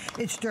cream.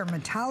 It's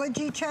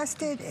dermatology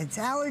tested, it's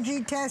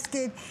allergy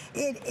tested,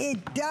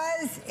 it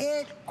does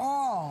it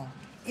all.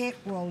 It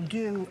will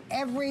do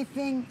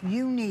everything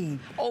you need.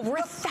 Over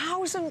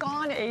 1,000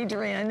 gone,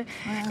 Adrienne.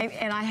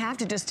 And I have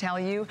to just tell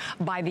you,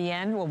 by the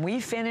end, when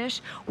we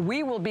finish,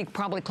 we will be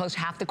probably close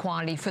to half the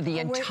quantity for the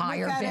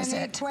entire visit.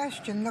 Any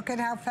question. Look at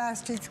how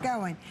fast it's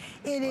going.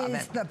 It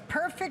is the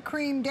perfect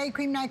cream, day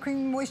cream, night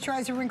cream,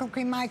 moisturizer, wrinkle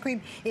cream, eye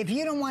cream. If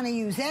you don't want to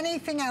use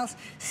anything else,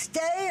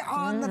 stay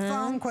on the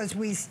phone because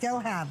we still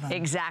have them.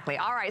 Exactly.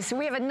 All right, so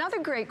we have another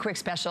great quick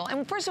special.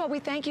 And first of all, we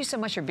thank you so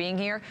much for being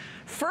here.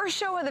 First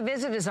show of the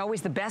visit is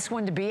always the best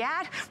one to be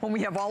at when we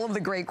have all of the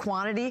great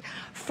quantity.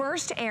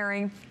 First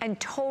airing and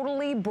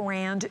totally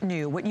brand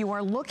new. What you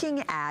are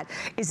looking at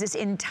is this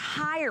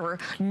entire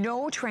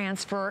no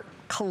transfer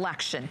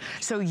collection.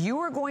 So you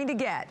are going to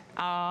get,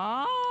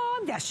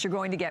 yes, you're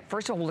going to get,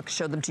 first of all, we'll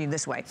show them to you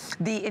this way.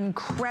 The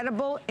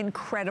incredible,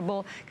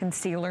 incredible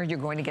concealer. You're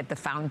going to get the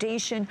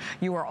foundation.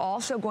 You are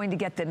also going to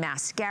get the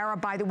mascara.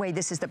 By the way,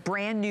 this is the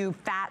brand new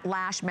Fat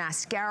Lash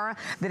Mascara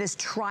that is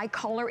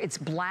tricolor. It's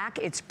black,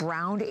 it's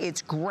brown,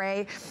 it's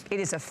gray. It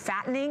is a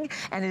fattening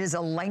and it is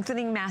a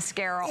lengthening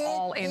mascara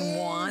all in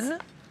one.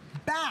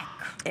 Back.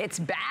 It's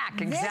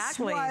back,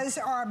 exactly. This was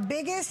our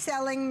biggest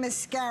selling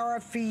mascara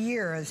for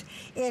years.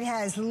 It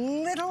has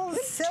little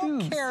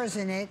silk hairs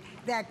in it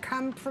that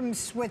come from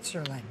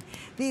Switzerland.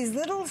 These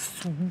little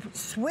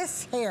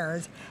Swiss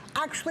hairs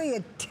actually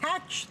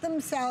attach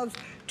themselves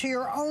to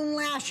your own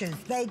lashes.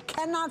 They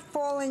cannot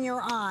fall in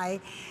your eye,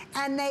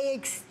 and they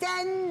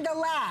extend the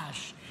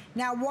lash.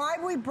 Now, why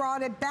we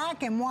brought it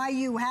back and why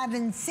you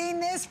haven't seen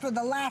this for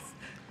the last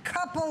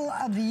couple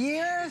of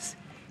years,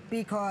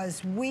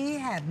 because we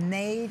have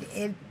made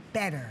it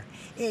better.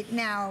 It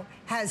now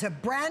has a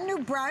brand new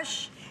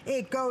brush.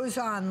 It goes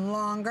on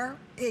longer.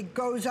 It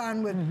goes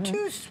on with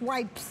 2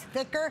 swipes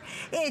thicker.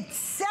 It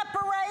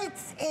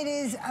separates. It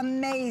is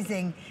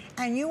amazing.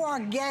 And you are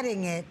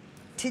getting it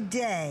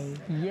today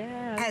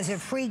as a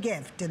free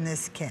gift in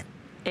this kit.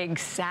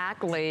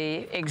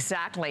 Exactly,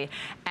 exactly.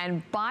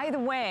 And by the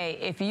way,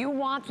 if you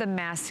want the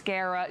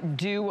mascara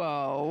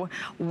duo,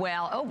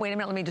 well, oh, wait a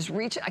minute, let me just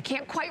reach it. I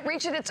can't quite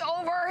reach it, it's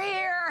over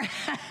here.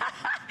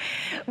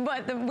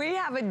 But we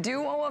have a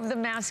duo of the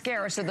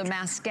mascara. So the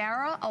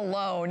mascara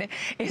alone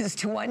is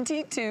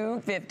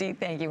 $22.50.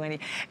 Thank you, Wendy.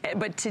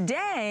 But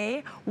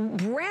today,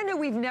 brand new,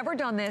 we've never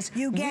done this.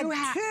 You get 2.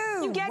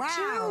 You get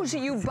 2. So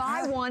you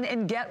buy one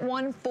and get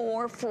one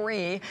for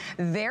free.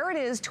 There it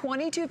is,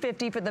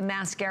 $22.50 for the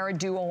mascara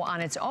duo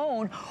on its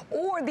own,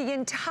 or the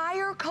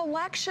entire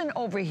collection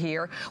over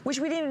here, which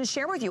we didn't even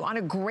share with you, on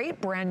a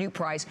great brand new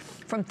price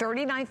from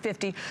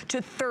 $39.50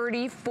 to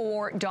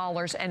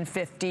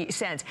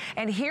 $34.50.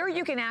 And here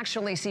you can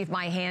actually see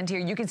my hand here.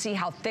 You can see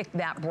how thick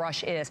that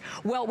brush is.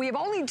 Well, we have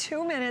only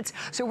 2 minutes,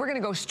 so we're going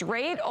to go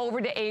straight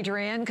over to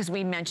Adrienne, because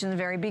we mentioned in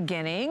the very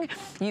beginning,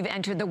 you've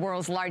entered the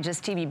world's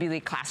largest TV beauty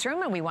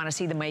classroom, and we want to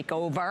see the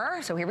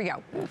makeover. So here we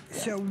go.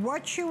 So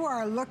what you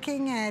are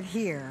looking at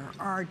here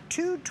are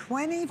 2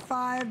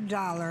 $25.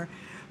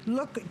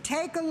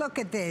 Take a look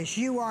at this.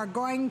 You are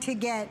going to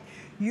get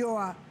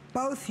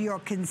both your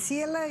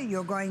concealer,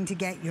 you're going to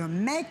get your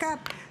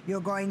makeup, you're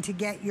going to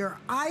get your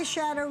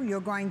eyeshadow, you're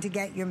going to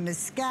get your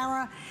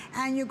mascara,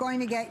 and you're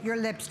going to get your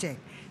lipstick.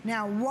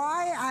 Now,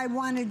 why I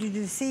wanted you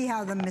to see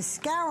how the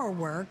mascara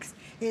works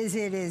is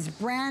it is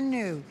brand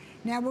new.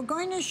 Now, we're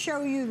going to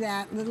show you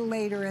that a little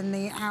later in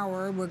the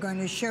hour. We're going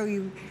to show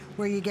you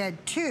where you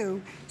get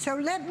 2. So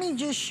let me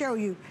just show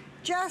you.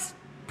 Just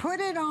put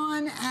it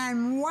on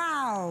and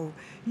wow,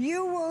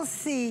 you will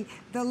see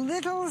the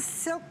little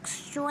silk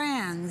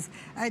strands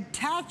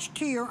attached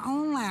to your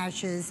own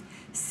lashes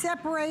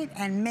separate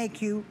and make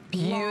you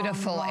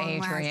beautiful,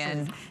 long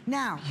Adrienne. Lashes.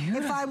 Now,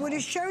 if I were to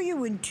show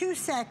you in 2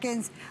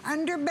 seconds,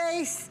 under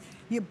base,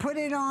 you put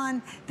it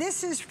on.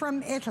 This is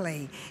from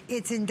Italy.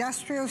 It's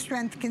industrial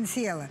strength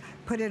concealer.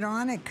 Put it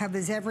on, it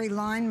covers every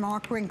line,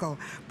 mark, wrinkle.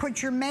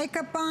 Put your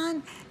makeup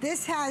on.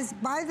 This has,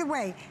 by the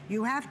way,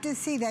 you have to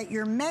see that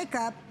your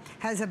makeup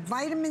has a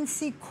vitamin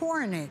C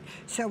core in it,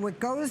 so it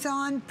goes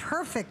on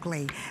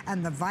perfectly.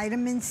 And the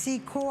vitamin C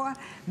core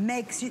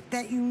makes it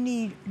that you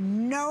need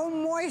no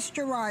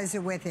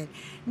moisturizer with it.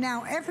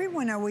 Now,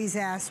 everyone always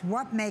asks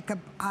what makeup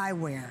I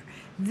wear.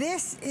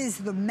 This is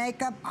the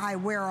makeup I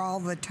wear all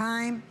the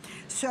time.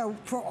 So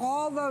for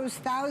all those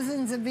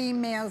thousands of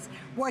emails,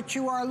 what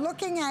you are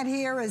looking at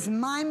here is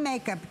my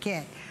makeup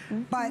kit.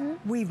 But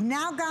we've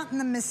now gotten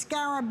the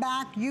mascara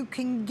back. You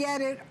can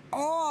get it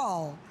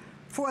all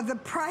for the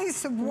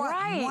price of what?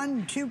 Right.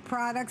 1, 2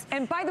 products.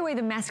 And by the way,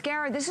 the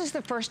mascara, this is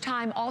the first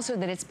time also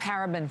that it's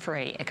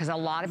paraben-free, because a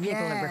lot of people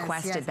have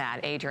requested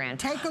that, Adrienne.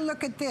 Take a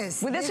look at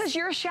this. Well, this is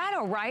your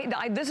shadow, right?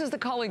 This is the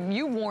color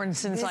you've worn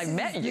since I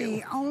met you. This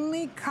is the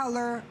only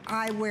color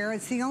I wear.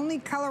 It's the only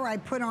color I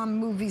put on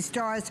movie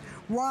stars.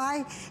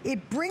 Why?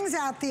 It brings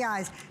out the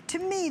eyes. To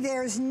me,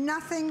 there's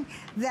nothing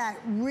that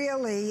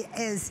really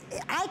is,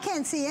 I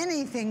can't see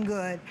anything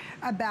good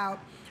about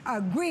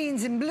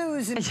greens and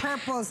blues and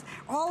purples.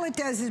 All it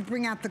does is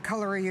bring out the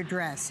color of your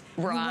dress.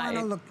 Right. You want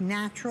to look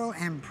natural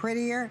and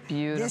prettier.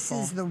 Beautiful. This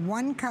is the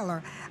one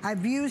color.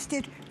 I've used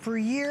it for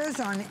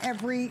years on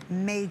every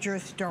major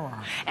store.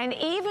 And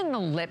even the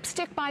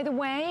lipstick, by the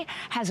way,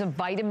 has a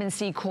vitamin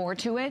C core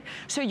to it.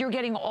 So you're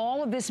getting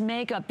all of this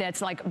makeup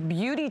that's like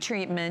beauty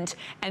treatment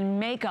and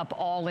makeup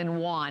all in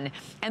one.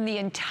 And the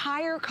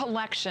entire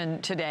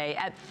collection today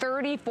at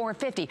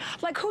 $34.50.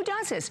 Like, who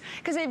does this?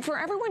 Because for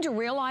everyone to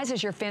realize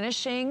as you're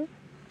finishing,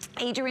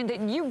 Adrienne,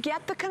 that you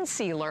get the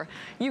concealer,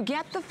 you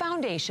get the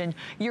foundation,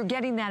 you're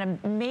getting that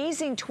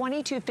amazing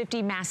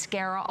 $22.50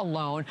 mascara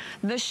alone,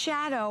 the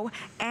shadow,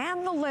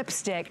 and the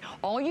lipstick.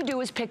 All you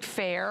do is pick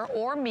fair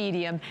or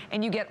medium,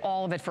 and you get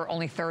all of it for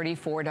only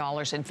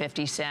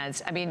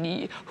 $34.50. I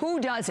mean, who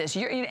does this?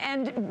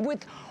 And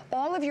with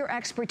all of your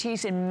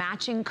expertise in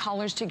matching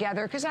colors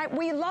together, because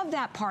we love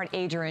that part,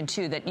 Adrienne,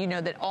 too, that you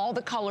know that all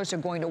the colors are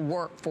going to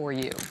work for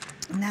you.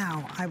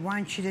 Now, I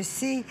want you to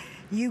see,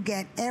 you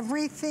get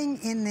everything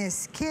in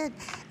this kit,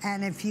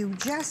 and if you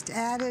just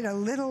added a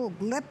little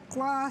lip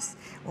gloss,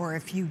 or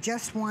if you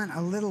just want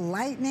a little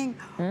lightening,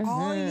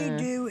 all you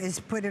do is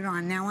put it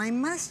on. Now, I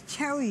must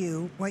tell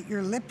you what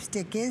your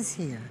lipstick is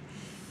here.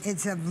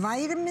 It's a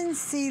vitamin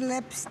C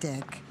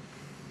lipstick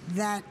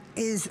that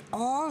is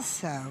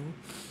also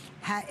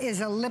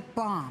is a lip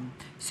balm.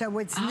 So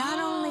it's not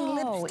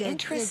only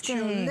lipstick, it's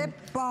your lip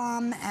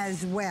balm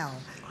as well.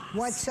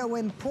 What's so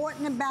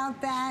important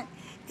about that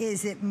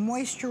is it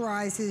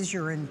moisturizes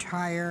your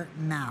entire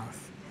mouth.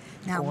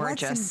 Now,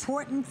 what's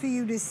important for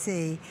you to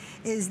see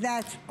is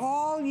that's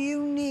all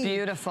you need.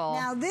 Beautiful.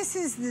 Now, this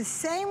is the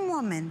same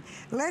woman.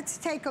 Let's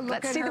take a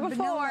look at her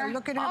before.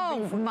 Look at her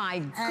before. Oh, my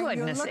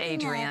goodness, At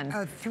Adrienne.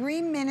 a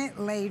 3-minute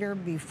later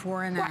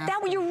before and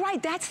after. You're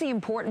right. That's the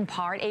important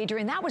part,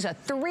 Adrienne. That was a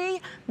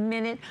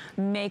 3-minute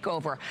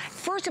makeover.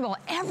 First of all,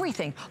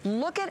 everything.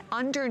 Look at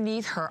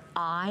underneath her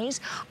eyes.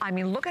 I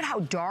mean, look at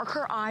how dark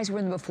her eyes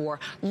were before.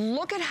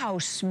 Look at how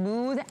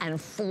smooth and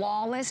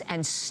flawless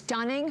and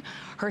stunning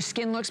her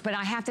skin looks. But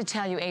I have to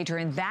tell you,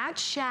 Adrienne, that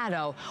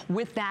shadow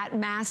with that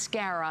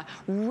mascara,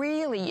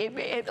 really,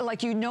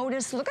 like you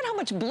notice, look at how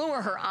much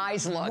bluer her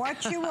eyes look.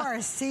 What you are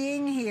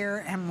seeing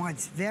here, and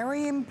what's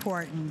very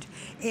important,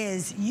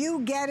 is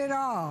you get it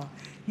all.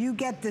 You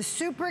get the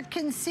super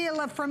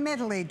concealer from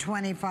Italy,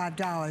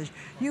 $25.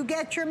 You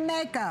get your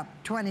makeup,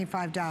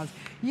 $25.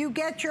 You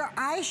get your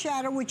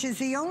eyeshadow, which is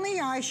the only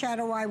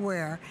eyeshadow I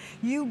wear.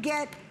 You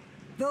get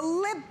the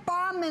lip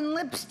balm and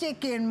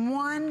lipstick in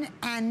one,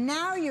 and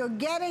now you're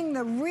getting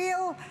the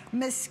real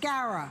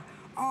mascara.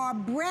 Our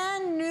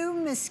brand new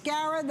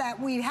mascara that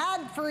we've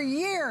had for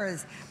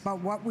years. But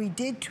what we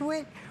did to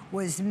it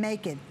was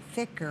make it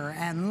thicker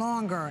and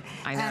longer.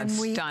 I know, and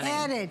it's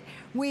stunning.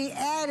 We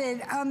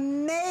added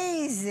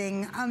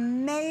amazing,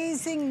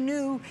 amazing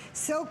new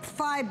silk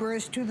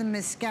fibers to the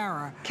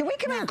mascara. Can we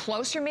come in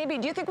closer, maybe?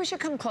 Do you think we should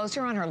come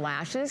closer on her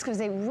lashes? Because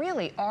they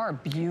really are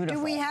beautiful.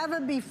 Do we have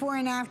a before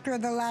and after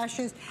of the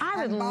lashes?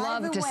 I would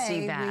love to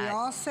see that. We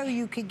also,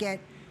 you could get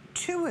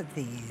 2 of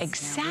these.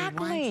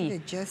 Exactly. Now, we want you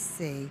to just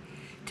see.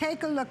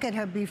 Take a look at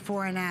her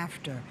before and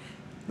after.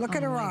 Look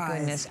at her eyes.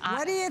 Goodness.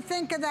 What do you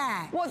think of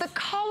that? Well, the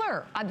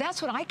color.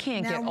 That's what I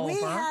can't get over. Now,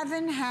 we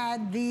haven't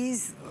had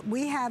these,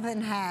 we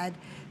haven't had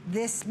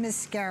this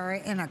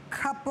mascara in a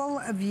couple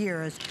of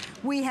years.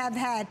 We have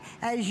had,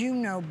 as you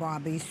know,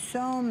 Bobby,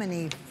 so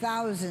many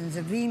thousands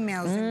of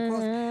emails and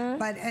calls,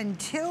 but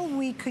until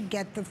we could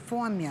get the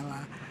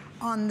formula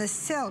on the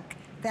silk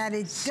that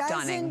it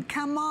doesn't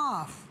come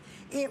off,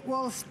 it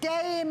will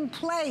stay in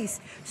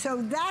place.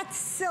 So that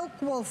silk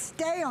will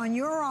stay on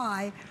your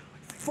eye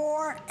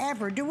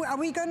forever. Are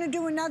we going to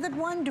do another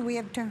one? Do we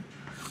have to?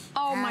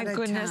 Oh my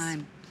goodness.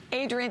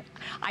 Adrienne,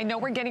 I know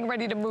we're getting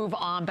ready to move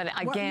on, but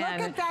again,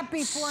 look at that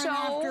before and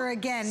after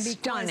again.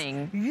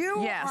 Stunning.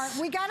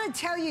 We got to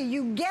tell you,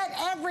 you get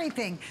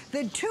everything.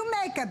 The 2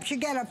 makeups, you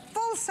get a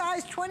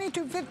full-size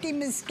 2250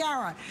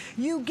 mascara.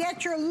 You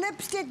get your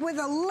lipstick with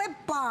a lip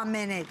balm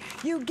in it.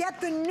 You get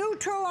the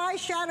neutral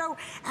eyeshadow,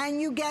 and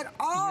you get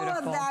all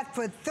of that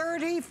for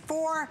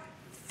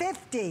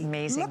 $34.50.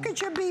 Amazing. Look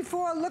at your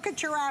before, look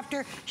at your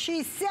after.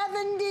 She's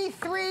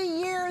 73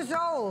 years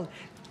old.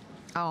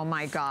 Oh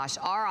my gosh.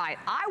 All right.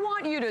 I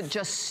want you to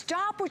just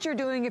stop what you're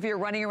doing if you're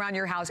running around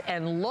your house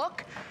and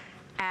look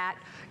at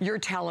your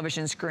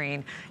television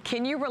screen.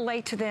 Can you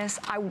relate to this?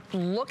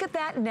 Look at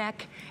that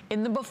neck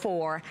in the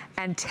before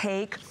and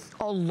take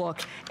a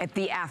look at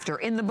the after.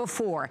 In the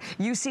before,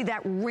 you see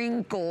that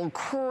wrinkled,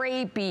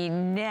 crepey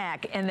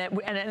neck and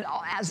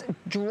as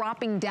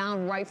dropping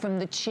down right from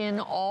the chin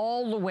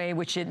all the way,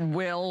 which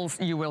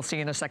you will see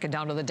in a second,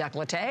 down to the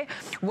décolleté.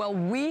 Well,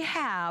 we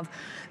have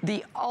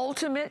the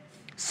ultimate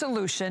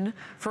solution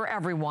for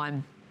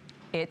everyone.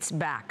 It's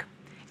back.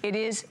 It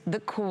is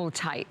the Cool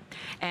Tight.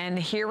 And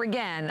here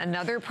again,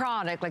 another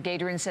product, like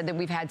Adrienne said, that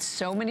we've had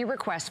so many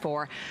requests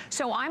for.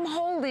 So I'm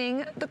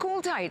holding the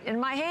Cool Tight in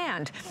my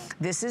hand.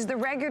 This is the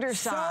regular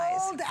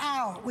size. Sold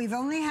out. We've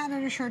only had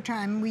it a short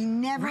time. We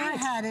never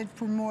had it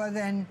for more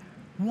than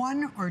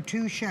 1 or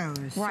 2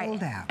 shows.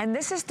 Sold out. And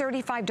this is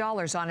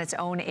 $35 on its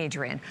own,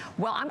 Adrienne.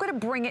 Well, I'm going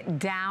to bring it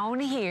down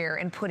here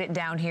and put it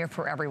down here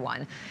for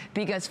everyone.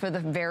 Because for the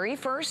very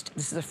first,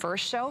 this is the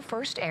first show,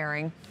 first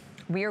airing,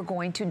 we are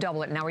going to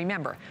double it. Now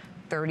remember,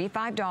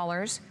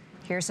 $35.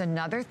 Here's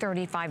another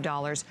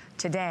 $35.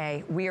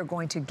 Today, we are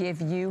going to give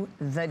you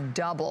the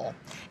double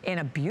in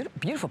a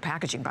beautiful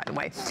packaging, by the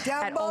way,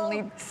 at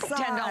only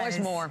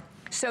 $10 more.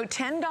 So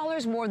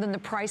 $10 more than the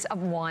price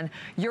of one.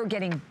 You're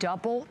getting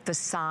double the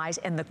size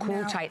and the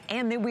Cool Tight.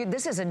 And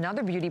this is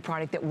another beauty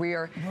product that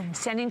we're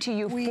sending to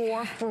you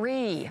for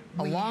free,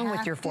 along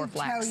with your 4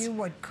 Flex. I have to tell you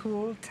what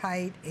Cool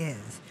Tight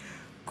is.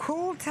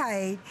 Cool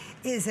Tight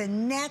is a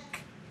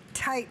neck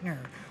tightener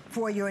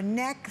for your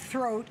neck,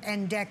 throat,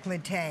 and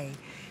décolleté.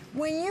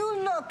 When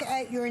you look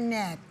at your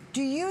neck,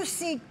 Do you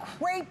see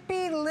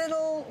crepey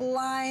little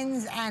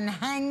lines and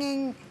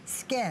hanging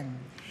skin?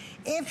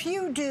 If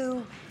you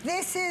do,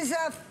 this is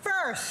a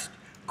first.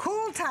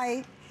 Cool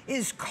Tight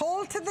is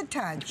cold to the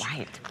touch.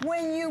 Right.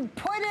 When you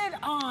put it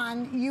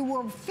on, you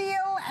will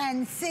feel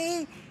and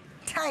see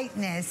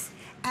tightness,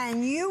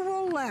 and you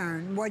will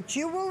learn, what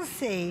you will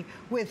see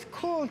with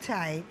Cool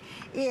Tight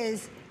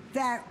is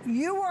that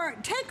you are,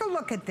 take a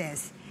look at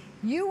this.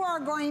 You are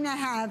going to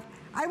have,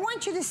 I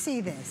want you to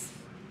see this.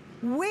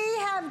 We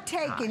have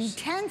taken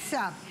Tense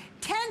Up.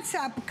 Tense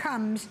Up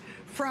comes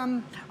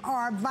from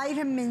our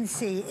vitamin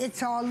C.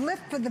 It's our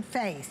lift for the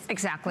face.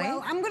 Exactly.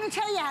 Well, I'm going to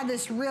tell you how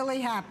this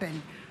really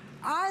happened.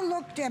 I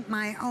looked at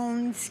my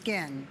own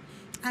skin,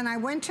 and I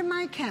went to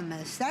my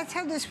chemist. That's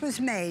how this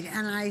was made.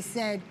 And I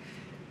said,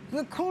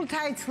 the Cool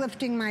Tight's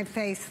lifting my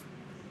face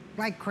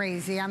like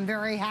crazy. I'm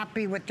very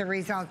happy with the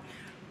results.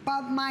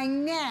 But my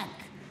neck,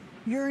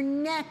 your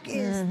neck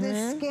is,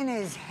 the skin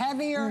is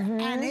heavier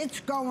and it's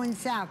going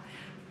south.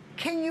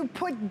 Can you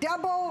put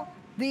double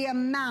the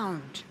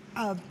amount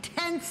of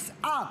Tense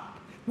Up,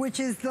 which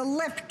is the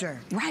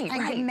lifter, and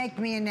can make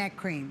me a neck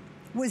cream?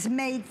 Was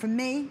made for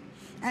me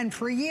and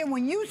for you.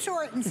 When you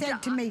saw it and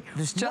said to me,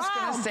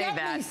 wow,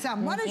 get me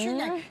some. What does your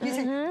neck? You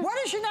said, what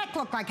does your neck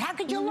look like? How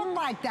could you look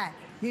like that?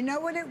 You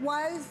know what it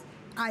was?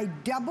 I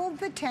doubled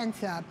the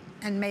Tense Up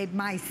and made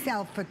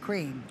myself a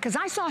cream. Because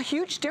I saw a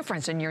huge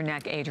difference in your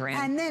neck,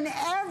 Adrienne. And then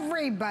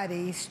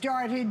everybody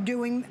started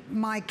doing,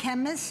 my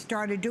chemist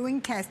started doing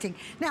testing.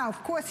 Now,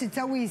 of course, it's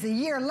always a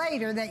year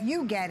later that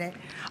you get it.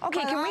 Okay,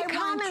 can we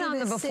comment on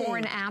the before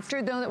and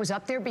after, though, that was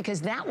up there?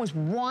 Because that was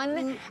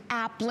one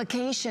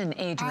application,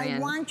 Adrienne. I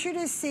want you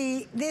to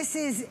see, this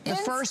is the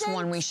first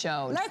one we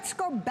showed. Let's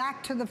go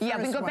back to the first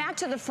one. Yeah, we go back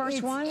to the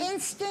first one. It's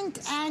instant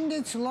and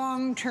it's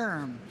long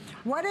term.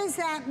 What does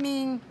that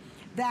mean?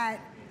 That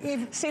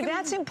see,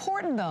 that's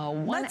important, though.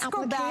 One let's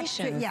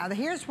application. Go back to,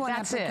 here's one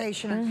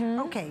application.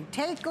 Okay,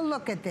 take a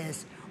look at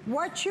this.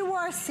 What you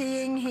are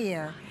seeing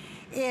here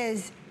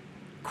is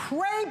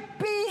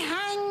crepey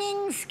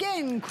hanging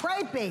skin,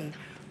 crepey.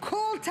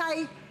 Cool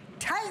Tight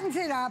tightens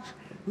it up,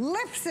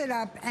 lifts it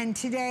up, and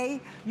today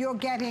you're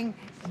getting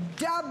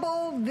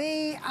double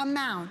the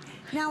amount.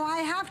 Now I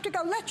have to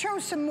go, let's show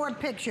some more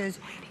pictures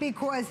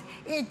because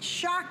it's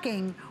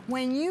shocking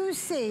when you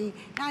see,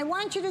 I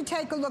want you to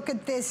take a look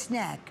at this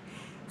neck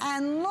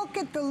and look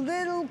at the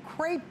little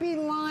crepey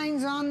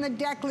lines on the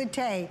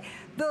décolleté,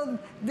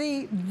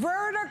 the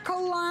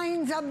vertical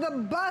lines of the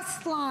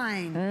bust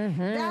line.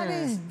 That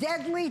is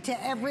deadly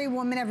to every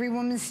woman. Every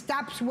woman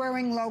stops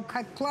wearing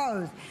low-cut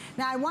clothes.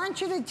 Now I want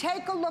you to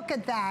take a look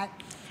at that.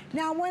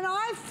 Now, when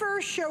I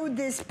first showed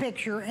this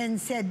picture and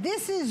said,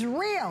 this is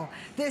real,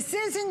 this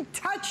isn't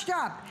touched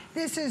up,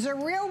 this is a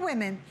real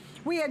woman,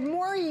 we had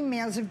more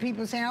emails of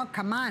people saying, oh,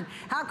 come on,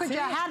 how could you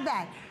have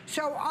that?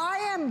 So I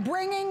am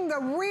bringing the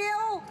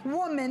real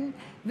woman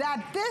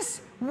that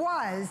this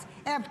was.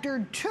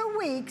 After 2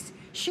 weeks,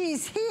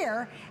 she's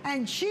here,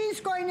 and she's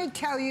going to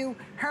tell you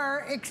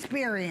her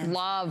experience.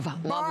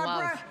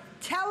 Barbara,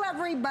 tell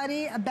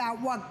everybody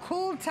about what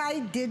Cool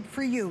Tight did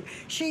for you.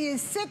 She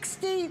is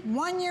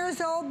 61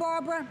 years old,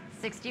 Barbara?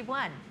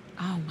 61.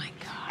 Oh my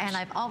gosh. And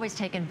I've always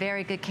taken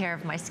very good care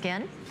of my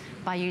skin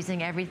by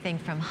using everything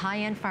from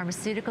high-end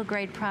pharmaceutical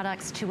grade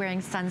products to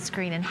wearing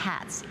sunscreen and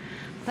hats.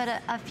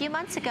 But a few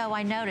months ago,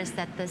 I noticed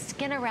that the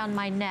skin around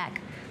my neck,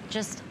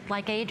 just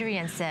like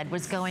Adrienne said,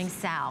 was going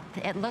south.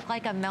 It looked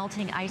like a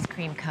melting ice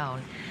cream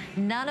cone.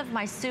 None of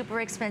my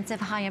super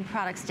expensive high-end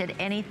products did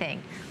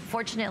anything.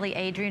 Fortunately,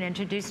 Adrienne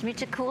introduced me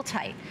to Cool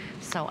Tight.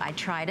 So I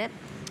tried it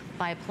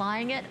by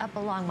applying it up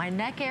along my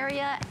neck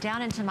area,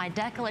 down into my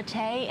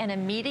décolleté, and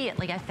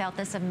immediately I felt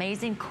this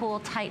amazing,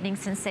 cool, tightening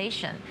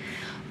sensation.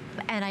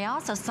 And I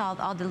also saw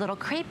all the little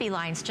crepey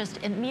lines just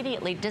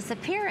immediately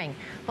disappearing.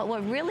 But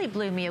what really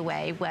blew me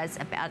away was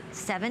about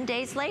 7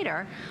 days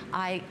later,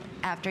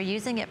 after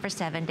using it for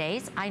 7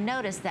 days, I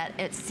noticed that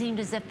it seemed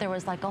as if there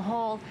was like a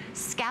whole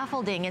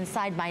scaffolding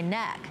inside my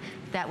neck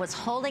that was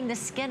holding the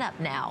skin up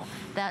now,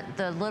 that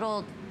the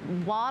little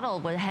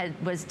waddle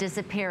was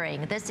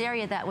disappearing. This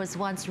area that was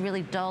once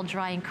really dull,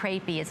 dry, and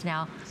crepey is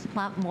now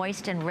plump,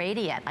 moist, and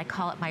radiant. I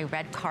call it my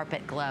red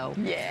carpet glow.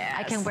 Yes.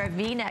 I can wear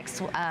V-neck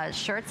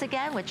shirts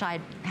again, which I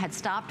had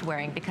stopped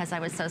wearing because I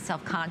was so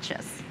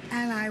self-conscious.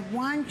 And I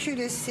want you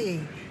to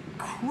see,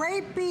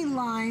 crepey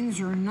lines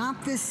are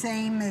not the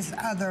same as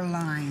other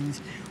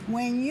lines.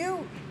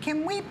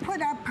 Can we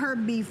put up her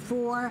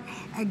before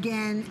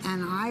again?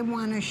 And I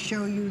want to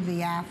show you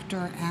the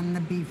after and the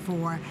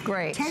before.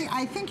 Great.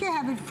 I think you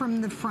have it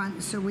from the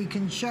front so we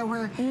can show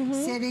her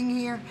sitting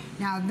here.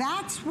 Now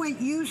that's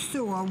what you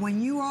saw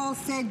when you all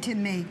said to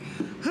me,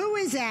 who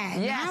is that?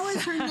 Yes. How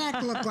does her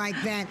neck look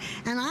like that?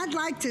 And I'd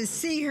like to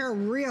see her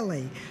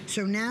really.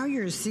 So now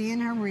you're seeing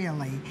her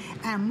really.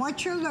 And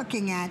what you're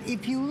looking at,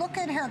 if you look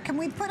at her, can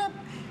we put up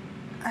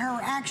her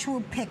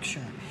actual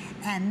picture?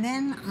 And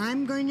then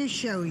I'm going to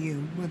show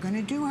you, we're going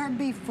to do her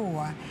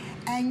before,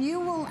 and you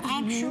will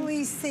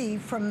actually see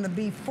from the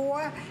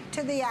before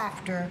to the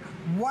after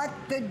what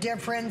the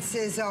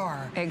differences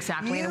are.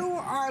 Exactly.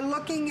 You are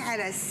looking at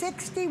a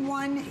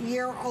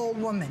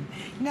 61-year-old woman.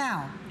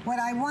 Now, what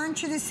I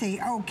want you to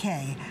see,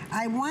 okay,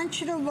 I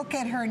want you to look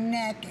at her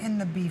neck in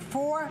the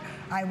before.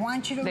 I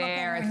want you to look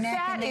at her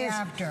neck in the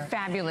after. That is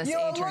fabulous,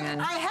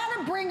 Adrienne. I had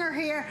to bring her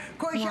here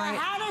because you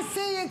had to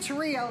see it's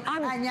real,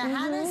 and you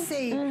had to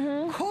see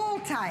Cool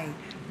Tight,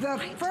 the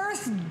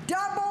first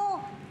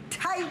double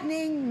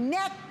tightening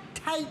neck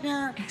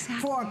tightener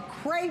for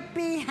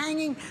crepey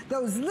hanging,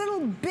 those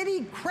little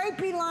bitty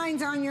crepey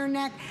lines on your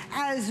neck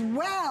as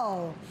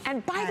well.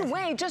 And by the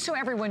way, just so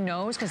everyone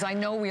knows, because I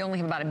know we only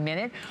have about a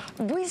minute,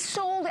 we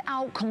sold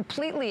out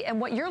completely. And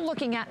what you're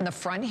looking at in the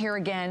front here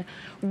again,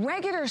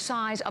 regular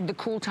size of the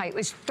Cool Tight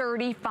is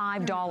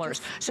 $35.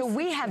 So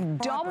we have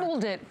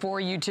doubled it for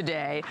you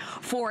today.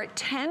 For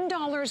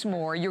 $10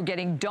 more, you're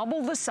getting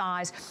double the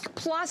size.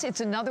 Plus,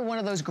 it's another one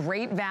of those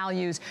great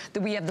values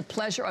that we have the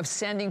pleasure of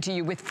sending to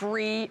you with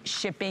free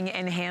shipping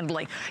and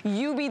handling.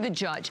 You be the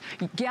judge.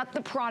 Get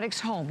the products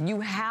home. You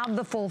have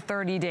the full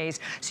 30 days.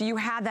 So you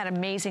have that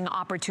amazing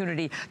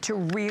opportunity to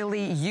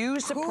really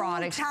use the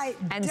products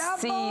and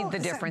see the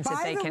difference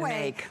that they can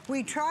make.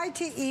 We tried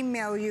to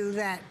email you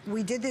that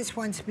we did this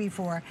once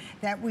before,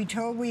 that we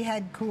told we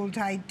had Cool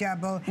Tight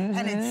Double,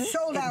 and it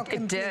sold out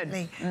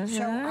completely.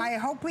 So I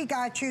hope we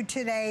got you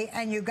today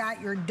and you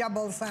got your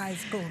double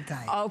size Cool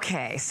Tight.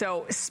 Okay,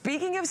 so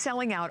speaking of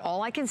selling out,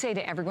 all I can say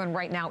to everyone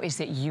right now is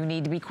that you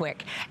need to be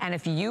quick. And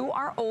if you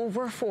are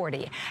over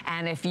 40,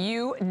 and if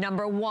you,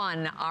 number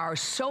one, are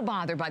so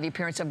bothered by the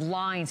appearance of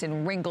lines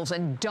and wrinkles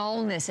and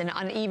dullness and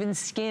uneven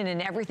skin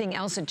and everything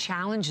else that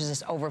challenges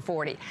us over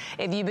 40,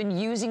 if you've been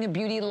using a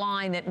beauty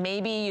line that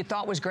maybe you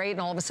thought was great and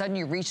all of a sudden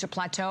you reached a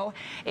plateau,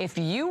 if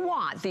you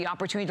want the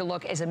opportunity to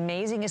look as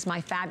amazing as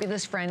my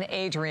fabulous friend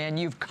Adrienne,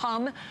 you've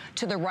come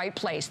to the right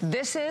place.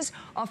 This is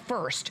a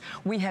first.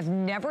 We have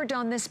never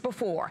done this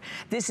before.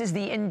 This is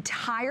the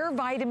entire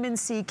vitamin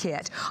C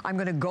kit. I'm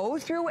going to go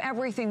through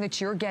everything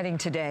that you're getting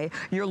today.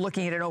 You're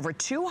looking at an over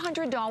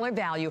 $200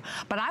 value,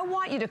 but I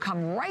want you to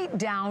come right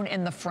down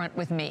in the front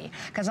with me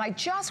because I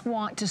just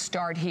want to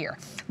start here.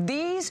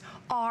 These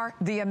are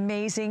the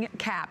amazing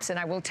caps, and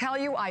I will tell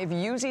you, I've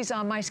used these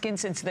on my skin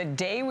since the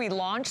day we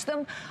launched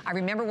them. I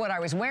remember what I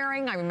was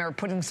wearing. I remember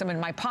putting some in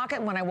my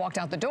pocket when I walked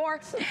out the door.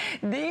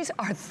 These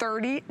are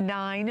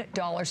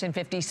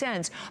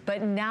 $39.50,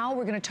 but now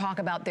we're going to talk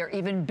about they're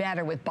even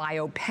better with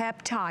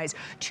biopeptides,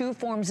 2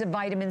 forms of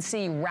vitamin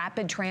C,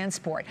 rapid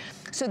transport.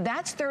 So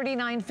that's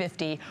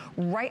 $39.50,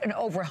 right, and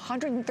over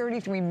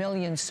 133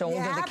 million sold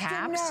of the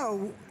caps. You have to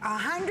know,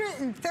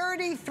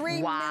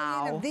 133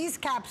 million of these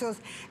capsules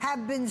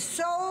have been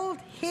sold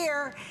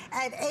here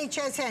at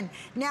HSN.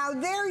 Now,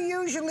 they're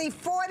usually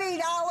 $40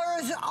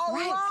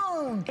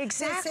 alone.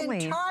 Exactly.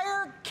 This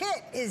entire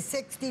kit is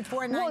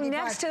 $64.95. Well,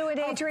 next to it,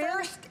 Adrienne,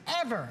 first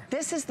ever.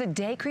 This is the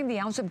day cream, the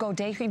Ounce of Go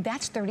day cream.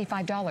 That's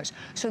 $35.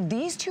 So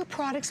these two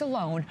products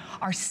alone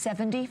are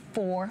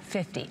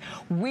 $74.50.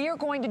 We are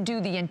going to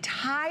do the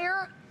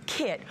entire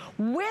kit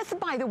with,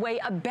 by the way,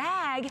 a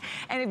bag.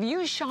 And if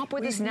you shop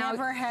with us now... We've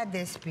never had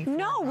this before.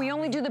 No, we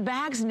only do the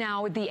bags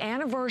now at the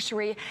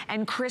anniversary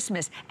and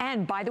Christmas.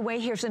 And by the way,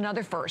 here's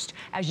another first.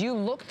 As you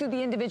look through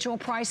the individual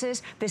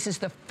prices, this is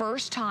the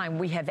first time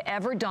we have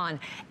ever done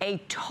a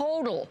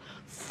total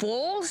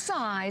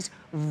full-size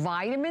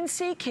vitamin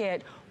C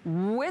kit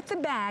with the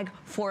bag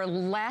for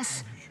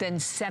less than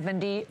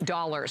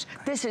 $70.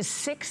 This is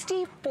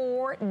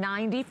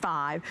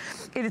 $64.95.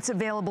 It's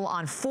available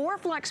on 4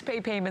 flex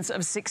pay payments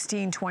of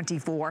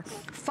 $16.24,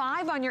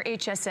 5 on your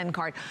HSN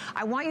card.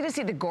 I want you to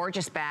see the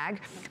gorgeous bag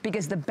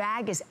because the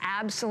bag is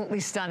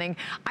absolutely stunning.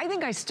 I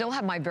think I still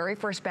have my very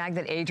first bag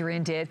that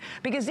Adrienne did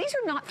because these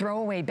are not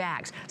throwaway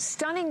bags.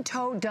 Stunning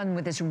tote done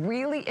with this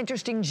really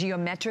interesting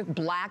geometric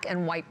black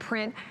and white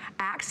print,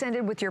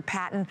 accented with your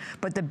patent.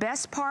 But the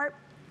best part,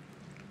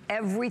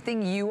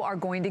 everything you are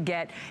going to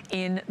get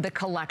in the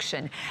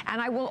collection.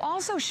 And I will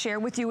also share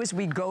with you as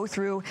we go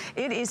through,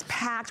 it is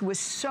packed with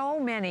so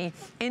many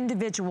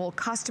individual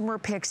customer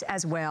picks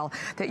as well,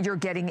 that you're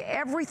getting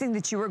everything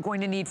that you are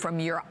going to need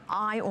from your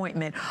eye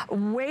ointment.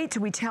 Wait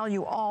till we tell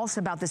you also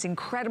about this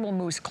incredible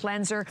mousse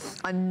cleanser,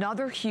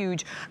 another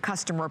huge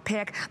customer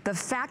pick. The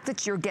fact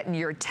that you're getting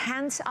your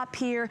tints up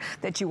here,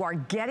 that you are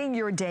getting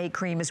your day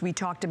cream, as we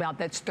talked about,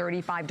 that's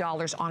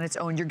 $35 on its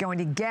own. You're going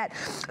to get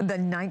the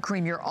night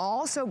cream. You're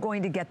also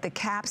going to get the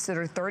caps that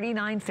are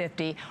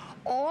 $39.50.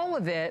 All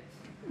of it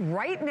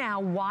right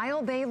now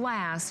while they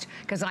last,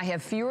 because I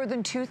have fewer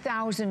than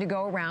 2,000 to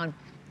go around,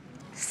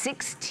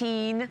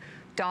 $16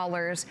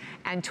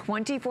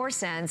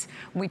 $12.24.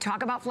 We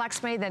talk about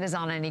FlexPay, that is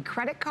on any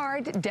credit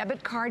card,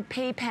 debit card,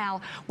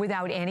 PayPal,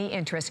 without any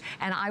interest.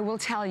 And I will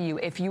tell you,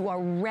 if you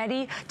are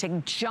ready to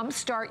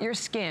jumpstart your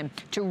skin,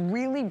 to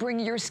really bring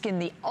your skin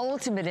the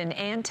ultimate in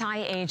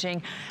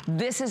anti-aging,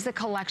 this is the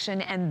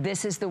collection and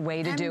this is the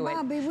way to do it.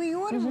 And Bobby, we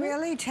ought to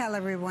really tell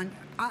everyone,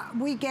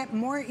 we get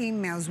more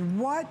emails.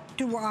 What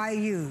do I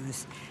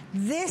use?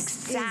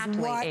 This is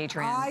what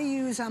Adrienne. I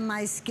use on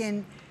my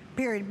skin,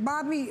 period.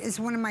 Bobby is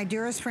one of my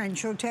dearest friends.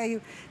 She'll tell you,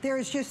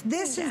 this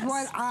is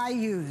what I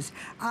use.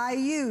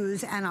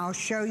 And I'll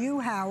show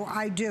you how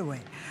I do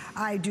it.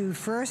 I do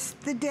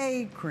first the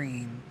day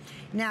cream.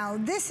 Now,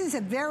 this is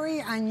a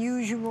very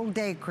unusual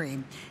day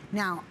cream.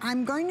 Now,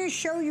 I'm going to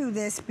show you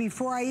this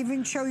before I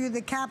even show you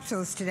the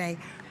capsules today,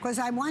 because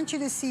I want you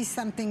to see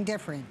something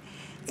different.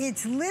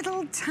 It's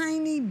little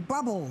tiny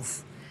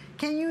bubbles.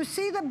 Can you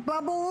see the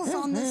bubbles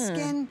on the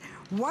skin?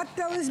 What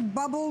those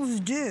bubbles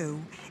do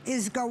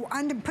is go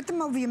under, put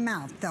them over your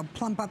mouth. They'll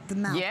plump up the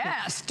mouth.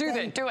 Yes, do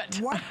it.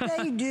 What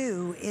they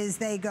do is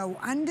they go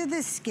under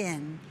the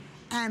skin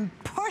and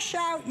push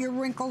out your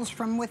wrinkles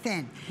from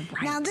within.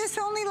 Right. Now, this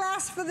only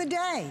lasts for the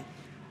day,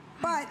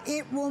 but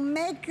it will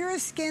make your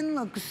skin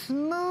look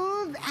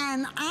smooth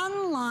and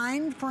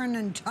unlined for an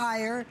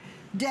entire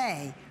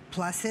day.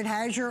 Plus, it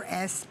has your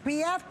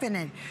SPF in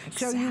it.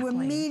 So you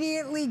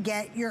immediately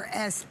get your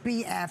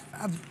SPF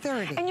of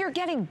 30. And you're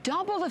getting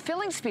double the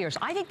filling spheres.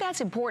 I think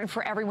that's important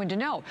for everyone to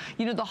know.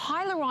 You know, the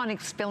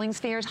hyaluronic filling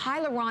spheres,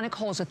 hyaluronic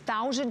holds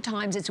 1,000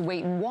 times its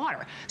weight in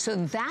water. So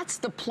that's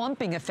the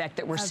plumping effect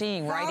that we're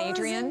seeing, right,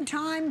 Adrienne? 1,000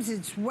 times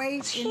its weight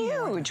it's in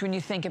water. huge when you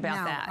think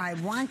about that. Now, I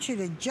want you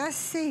to just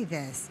see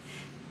this.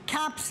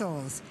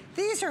 Capsules.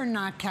 These are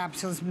not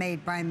capsules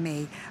made by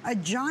me. A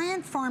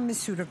giant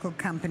pharmaceutical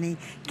company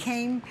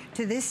came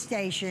to this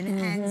station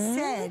and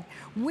said,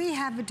 we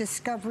have a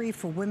discovery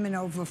for women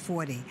over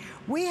 40.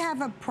 We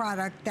have a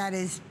product that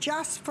is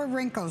just for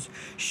wrinkles.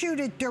 Shoot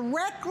it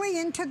directly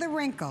into the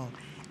wrinkle.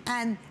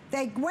 And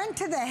they went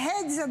to the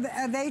heads of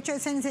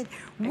HSN and said,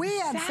 we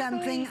have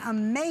something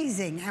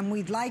amazing, and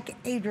we'd like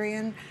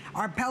Adrienne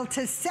Arpel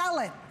to sell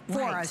it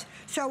for us.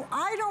 So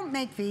I don't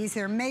make these.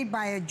 They're made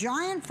by a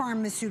giant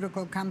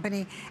pharmaceutical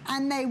company,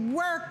 and they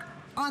work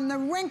on the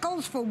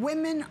wrinkles for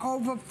women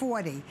over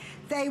 40.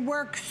 They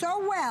work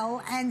so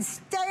well and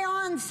stay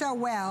on so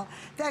well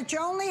that you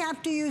only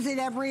have to use it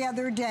every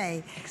other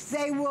day.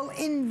 They will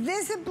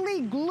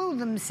invisibly glue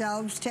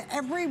themselves to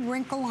every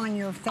wrinkle on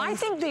your face. I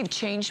think they've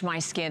changed my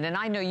skin, and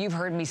I know you've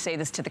heard me say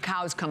this to the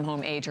cows come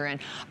home, Adrienne,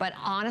 but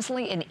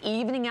honestly, in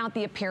evening out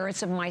the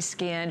appearance of my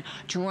skin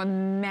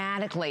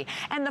dramatically.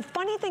 And the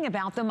funny thing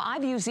about them,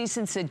 I've used these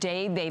since the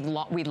day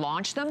we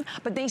launched them,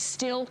 but they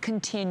still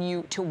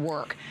continue to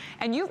work.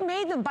 And you've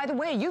made them, by the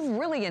way, you've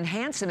really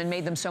enhanced them and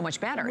made them so much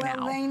better now.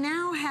 Well, they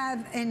now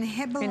have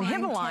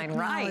Inhibiline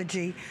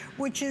technology,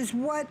 which is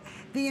what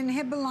the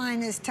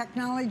Inhibiline is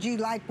technology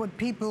like what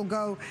people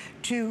go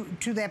to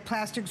their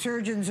plastic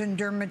surgeons and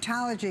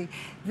dermatology.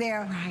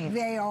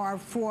 They are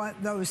for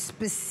those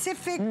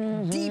specific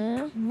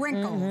deep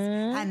wrinkles,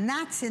 and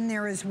that's in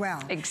there as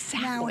well.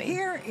 Exactly. Now,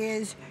 here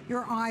is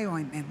your eye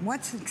ointment.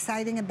 What's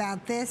exciting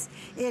about this?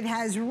 It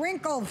has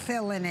wrinkle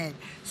fill in it,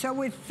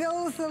 so it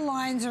fills the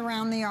lines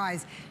around the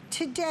eyes.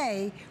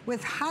 Today,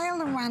 with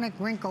hyaluronic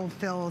wrinkle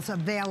fills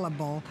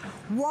available,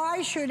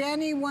 why should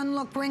anyone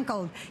look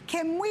wrinkled?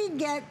 Can we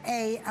get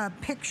a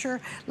picture?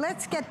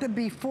 Let's get the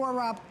before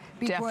up,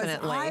 because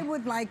I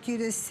would like you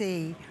to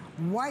see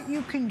what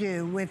you can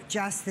do with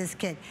just this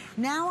kit.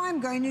 Now I'm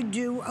going to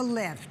do a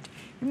lift.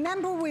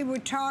 Remember we were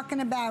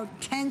talking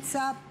about tense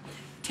up?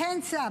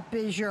 Tense up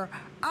is your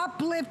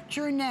uplift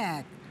your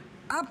neck,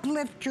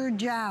 uplift your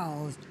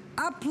jowls,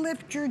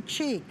 uplift your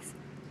cheeks,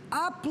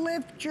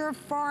 uplift your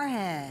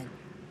forehead,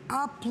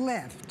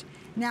 uplift.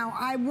 Now,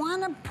 I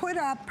want to put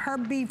up her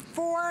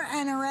before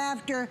and her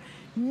after.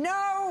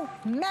 No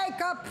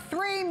makeup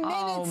 3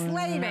 minutes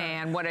later. Oh,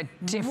 man, what a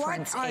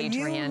difference, Adrienne.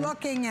 What are you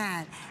looking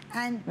at?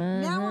 And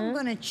now I'm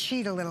going to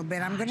cheat a little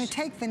bit. I'm going to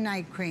take the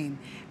night cream,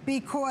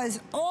 because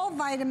all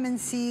vitamin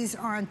C's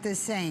aren't the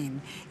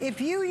same.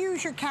 If you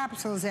use your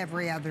capsules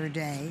every other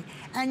day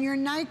and your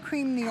night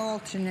cream the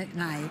alternate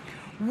night,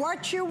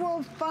 what you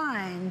will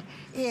find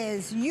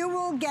is you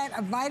will get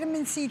a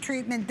vitamin C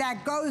treatment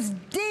that goes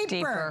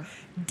deeper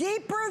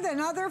than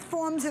other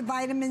forms of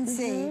vitamin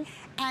C,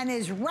 and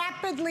is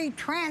rapidly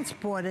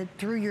transported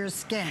through your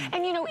skin.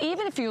 And you know,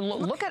 even if you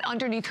look at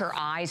underneath her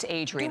eyes,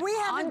 Adrienne. Do we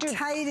have a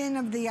tight in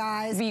of the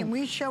eyes? Can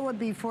we show it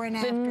before and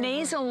after? The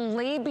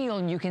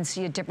nasolabial, you can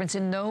see a difference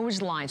in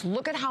those lines.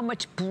 Look at how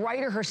much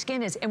brighter her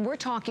skin is, and we're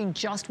talking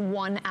just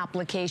one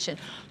application.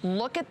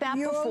 Look at that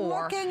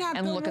before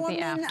and look at the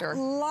after.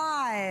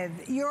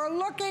 Live. You're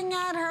looking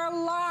at her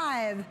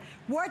live.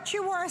 What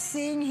you are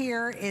seeing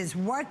here is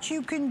what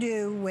you can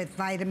do with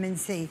vitamin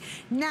C.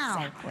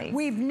 Now,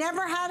 we've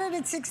never had it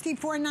at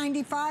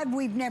 $64.95.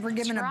 We've never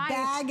given a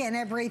bag and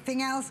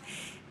everything else.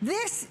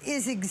 This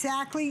is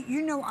exactly,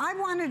 you know, I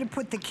wanted to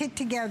put the kit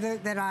together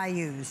that I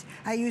use.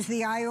 I use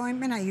the eye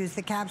ointment, I use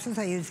the capsules,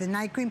 I use the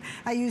night cream,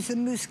 I use the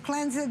mousse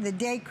cleanser, the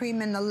day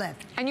cream, and the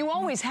lift. And you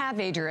always have,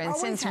 Adrienne,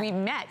 since we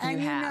met, you have.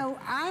 And you know,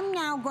 I'm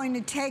now going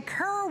to take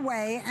her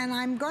away, and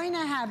I'm going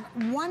to have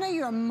one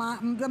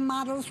of the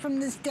models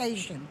from the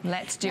station.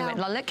 Let's do it.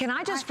 Now, can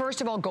I just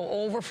first of all go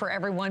over for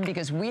everyone,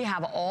 because we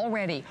have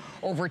already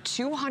over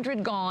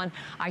 200 gone.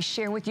 I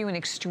share with you an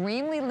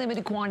extremely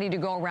limited quantity to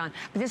go around.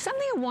 But there's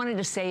something I wanted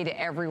to say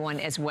to everyone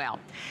as well,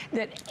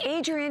 that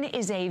Adrienne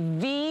is a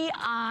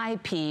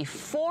VIP,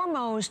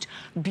 foremost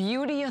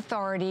beauty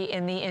authority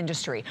in the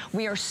industry.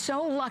 We are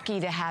so lucky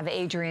to have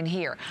Adrienne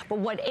here. But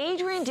what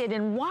Adrienne did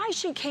and why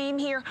she came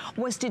here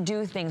was to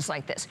do things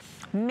like this.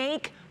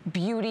 Make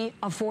beauty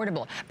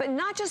affordable, but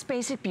not just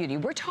basic beauty.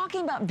 We're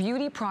talking about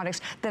beauty products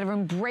that have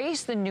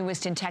embraced the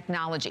newest in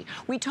technology.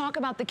 We talk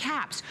about the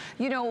caps.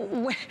 You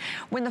know,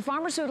 when the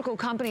pharmaceutical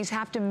companies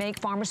have to make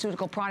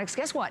pharmaceutical products,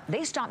 guess what?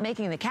 They stop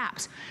making the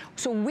caps.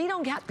 So we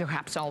don't get the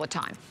caps all the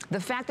time. The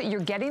fact that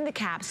you're getting the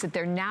caps, that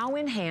they're now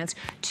enhanced,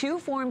 2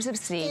 forms of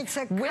C with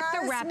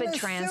the rapid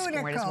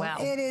transport as well.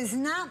 It is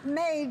not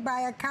made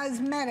by a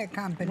cosmetic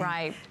company.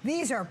 Right.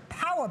 These are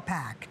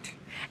power-packed.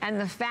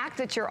 And the fact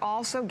that you're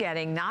also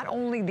getting not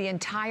only the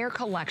entire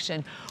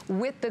collection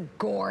with the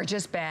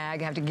gorgeous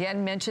bag. I have to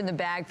again mention the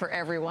bag for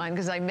everyone,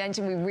 because I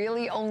mentioned we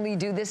really only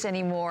do this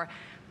anymore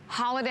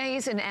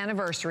holidays and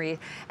anniversary.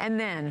 And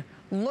then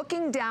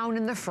looking down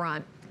in the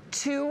front,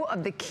 2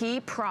 of the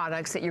key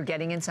products that you're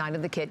getting inside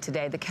of the kit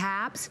today. The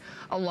caps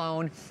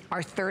alone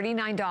are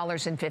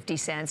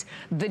 $39.50.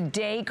 The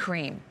day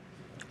cream,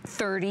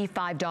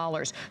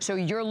 $35. So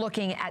you're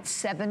looking at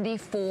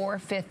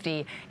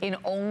 $74.50 in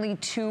only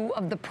 2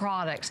 of the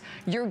products.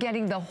 You're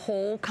getting the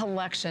whole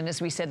collection,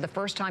 as we said the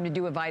first time to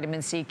do a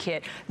vitamin C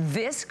kit,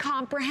 this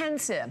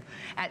comprehensive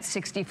at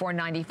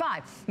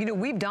 $64.95. You know,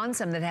 we've done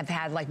some that have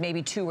had like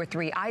maybe 2 or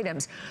 3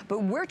 items,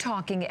 but we're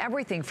talking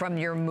everything from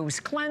your mousse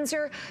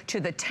cleanser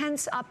to the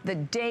Tense Up, the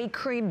day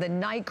cream, the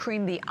night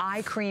cream, the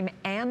eye cream,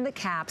 and the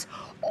caps,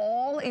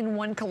 all in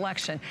one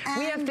collection. And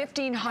we have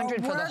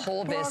 1,500 for the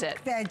whole visit.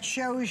 That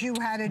shows you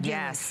how to do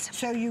it,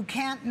 so you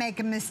can't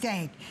make a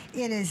mistake.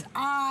 It is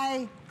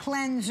eye,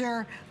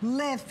 cleanser,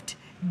 lift,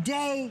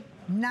 day,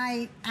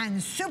 night,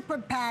 and super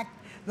packed,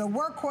 the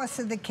workhorse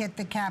of the kit,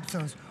 the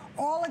capsules,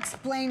 all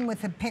explained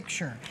with a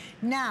picture.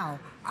 Now,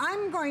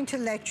 I'm going to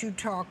let you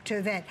talk to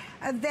Yvette.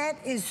 Yvette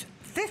is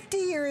 50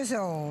 years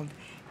old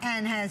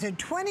and has a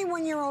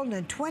 21-year-old and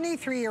a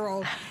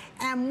 23-year-old,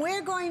 and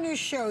we're going to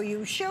show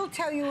you, she'll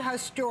tell you her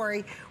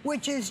story,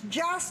 which is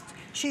just,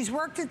 she's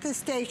worked at the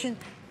station.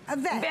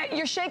 Yvette,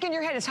 you're shaking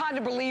your head. It's hard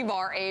to believe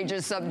our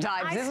ages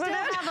sometimes, isn't it?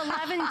 I still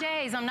have 11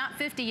 days. I'm not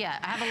 50 yet.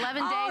 I have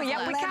 11 days. Oh, yeah,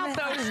 left. we count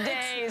those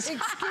days.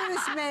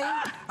 Excuse me.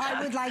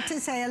 I would like to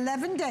say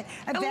 11 days.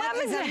 Yvette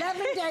is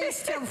 11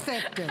 days till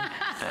 50.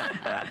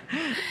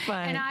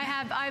 And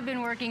I've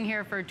been working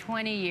here for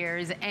 20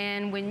 years,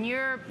 and when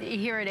you're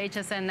here at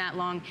HSN that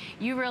long,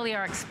 you really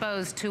are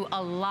exposed to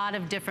a lot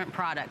of different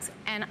products.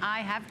 And I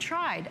have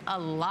tried a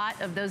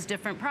lot of those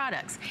different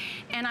products.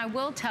 And I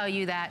will tell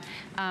you that,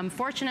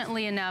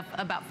 fortunately enough,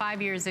 about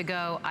 5 years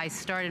ago, I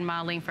started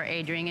modeling for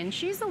Adrienne, and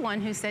she's the one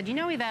who said, you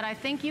know, Yvette, I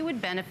think you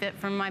would benefit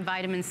from my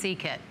vitamin C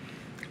kit.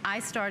 I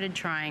started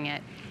trying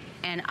it,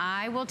 and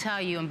I will tell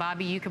you, and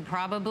Bobby, you could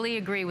probably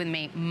agree with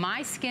me,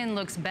 my skin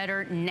looks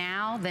better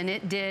now than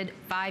it did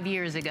 5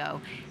 years ago.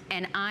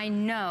 And I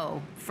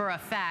know for a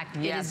fact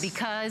it is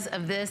because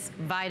of this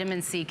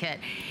vitamin C kit.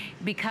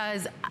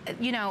 Because,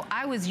 you know,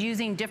 I was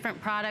using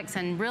different products,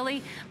 and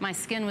really my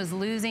skin was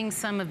losing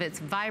some of its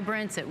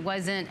vibrance. It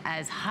wasn't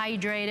as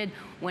hydrated.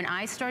 When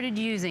I started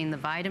using the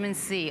vitamin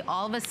C,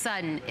 all of a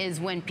sudden is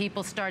when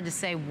people started to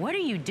say, what are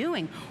you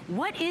doing?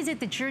 What is it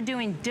that you're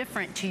doing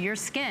different to your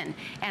skin?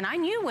 And I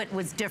knew what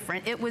was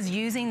different. It was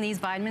using these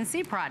vitamin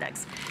C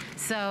products.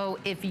 So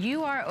if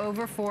you are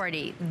over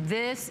 40,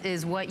 this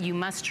is what you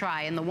must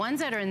try. And the ones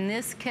that are in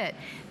this kit,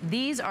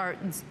 these are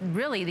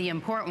really the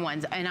important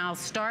ones. And I'll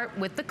start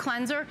with the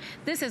cleanser.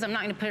 This is, I'm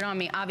not gonna put it on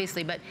me,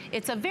 obviously, but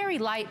it's a very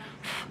light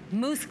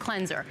mousse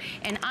cleanser.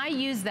 And I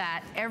use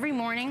that every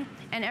morning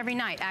and every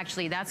night,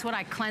 actually. That's what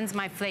I cleanse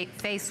my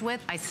face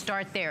with. I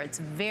start there. It's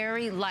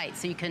very light,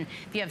 so you can,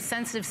 if you have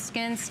sensitive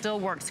skin,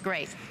 still works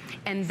great.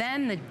 And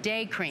then the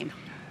day cream.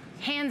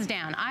 Hands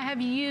down, I have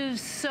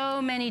used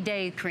so many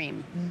day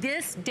cream.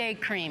 This day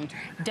cream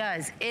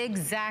does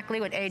exactly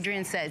what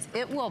Adrienne says.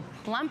 It will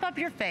plump up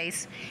your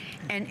face,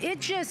 and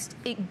it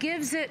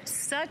gives it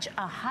such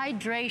a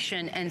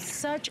hydration and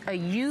such a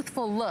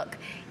youthful look.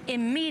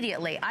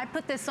 Immediately, I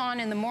put this on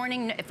in the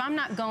morning. If I'm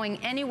not going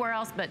anywhere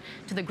else but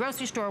to the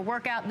grocery store or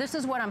workout, this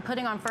is what I'm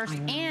putting on first.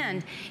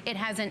 And it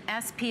has an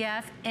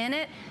SPF in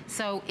it.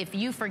 So if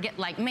you forget,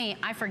 like me,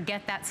 I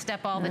forget that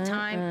step all the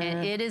time,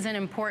 and it is an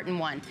important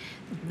one.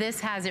 This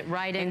has it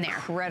right in there.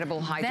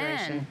 Incredible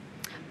hydration.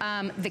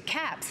 Then, the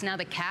caps. Now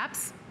the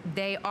caps,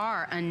 they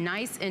are a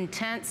nice,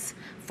 intense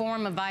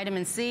form of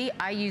vitamin C.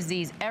 I use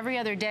these every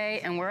other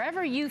day, and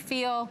wherever you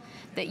feel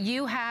that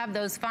you have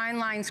those fine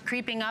lines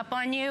creeping up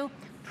on you,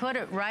 put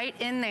it right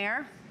in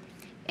there,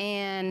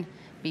 and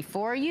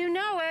before you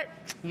know it,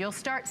 you'll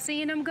start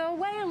seeing them go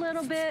away a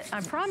little bit.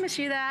 I promise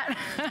you that.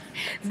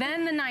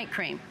 Then the night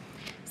cream.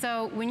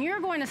 So when you're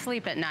going to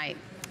sleep at night,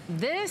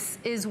 this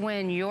is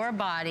when your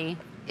body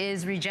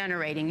is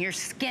regenerating. Your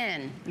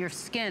skin,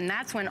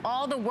 that's when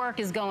all the work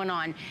is going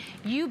on.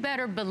 You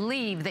better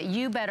believe that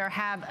you better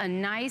have a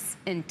nice,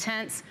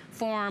 intense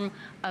form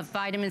of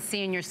vitamin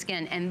C in your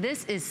skin. And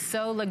this is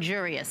so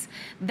luxurious.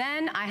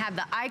 Then I have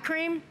the eye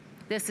cream.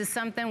 This is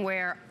something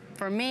where,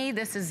 for me,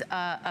 this is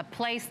a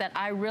place that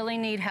I really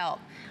need help.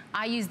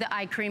 I use the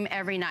eye cream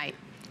every night.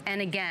 And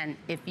again,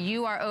 if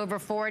you are over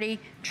 40,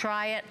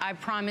 try it. I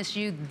promise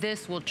you,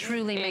 this will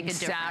truly make a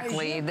difference.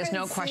 Exactly. There's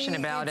no question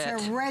about it.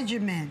 It's a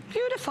regimen.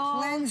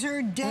 Beautiful.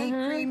 Cleanser, day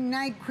cream,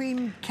 night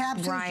cream,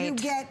 capsules. Right. You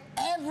get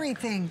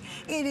everything.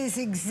 It is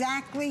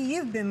exactly,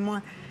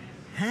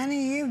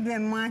 honey, you've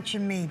been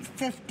watching me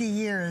 50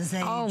 years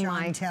age on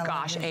television. Oh my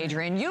gosh,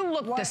 Adrienne, you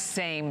look the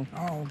same.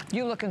 Oh.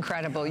 You look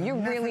incredible. You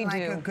really do.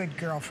 Nothing like a good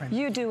girlfriend.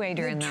 You do,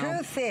 Adrienne, The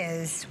truth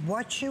is,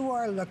 what you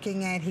are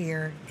looking at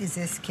here is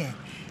this kit.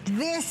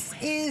 This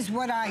is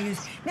what I use.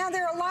 Now,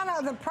 there are a lot of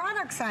other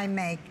products I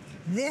make.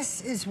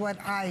 This is what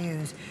I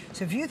use.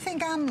 So if you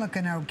think I'm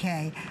looking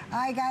okay,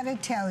 I gotta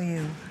tell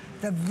you,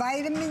 the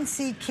vitamin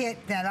C kit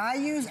that I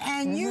use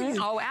and you use.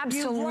 Oh,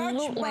 absolutely. You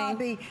watch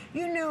Bobby,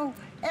 you know,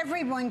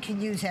 everyone can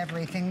use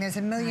everything. There's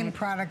a million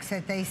products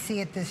that they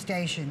see at the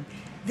station.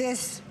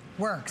 This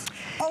works.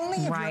 Only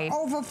if you're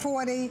over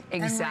 40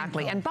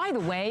 Exactly. And by the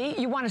way,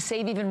 you want to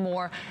save even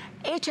more.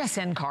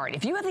 HSN card.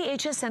 If you have the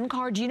HSN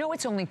card, you know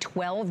it's only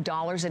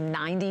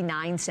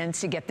 $12.99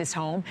 to get this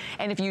home.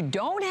 And if you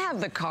don't have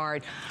the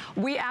card,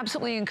 we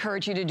absolutely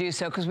encourage you to do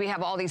so because we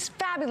have all these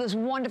fabulous,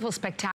 wonderful, spectacular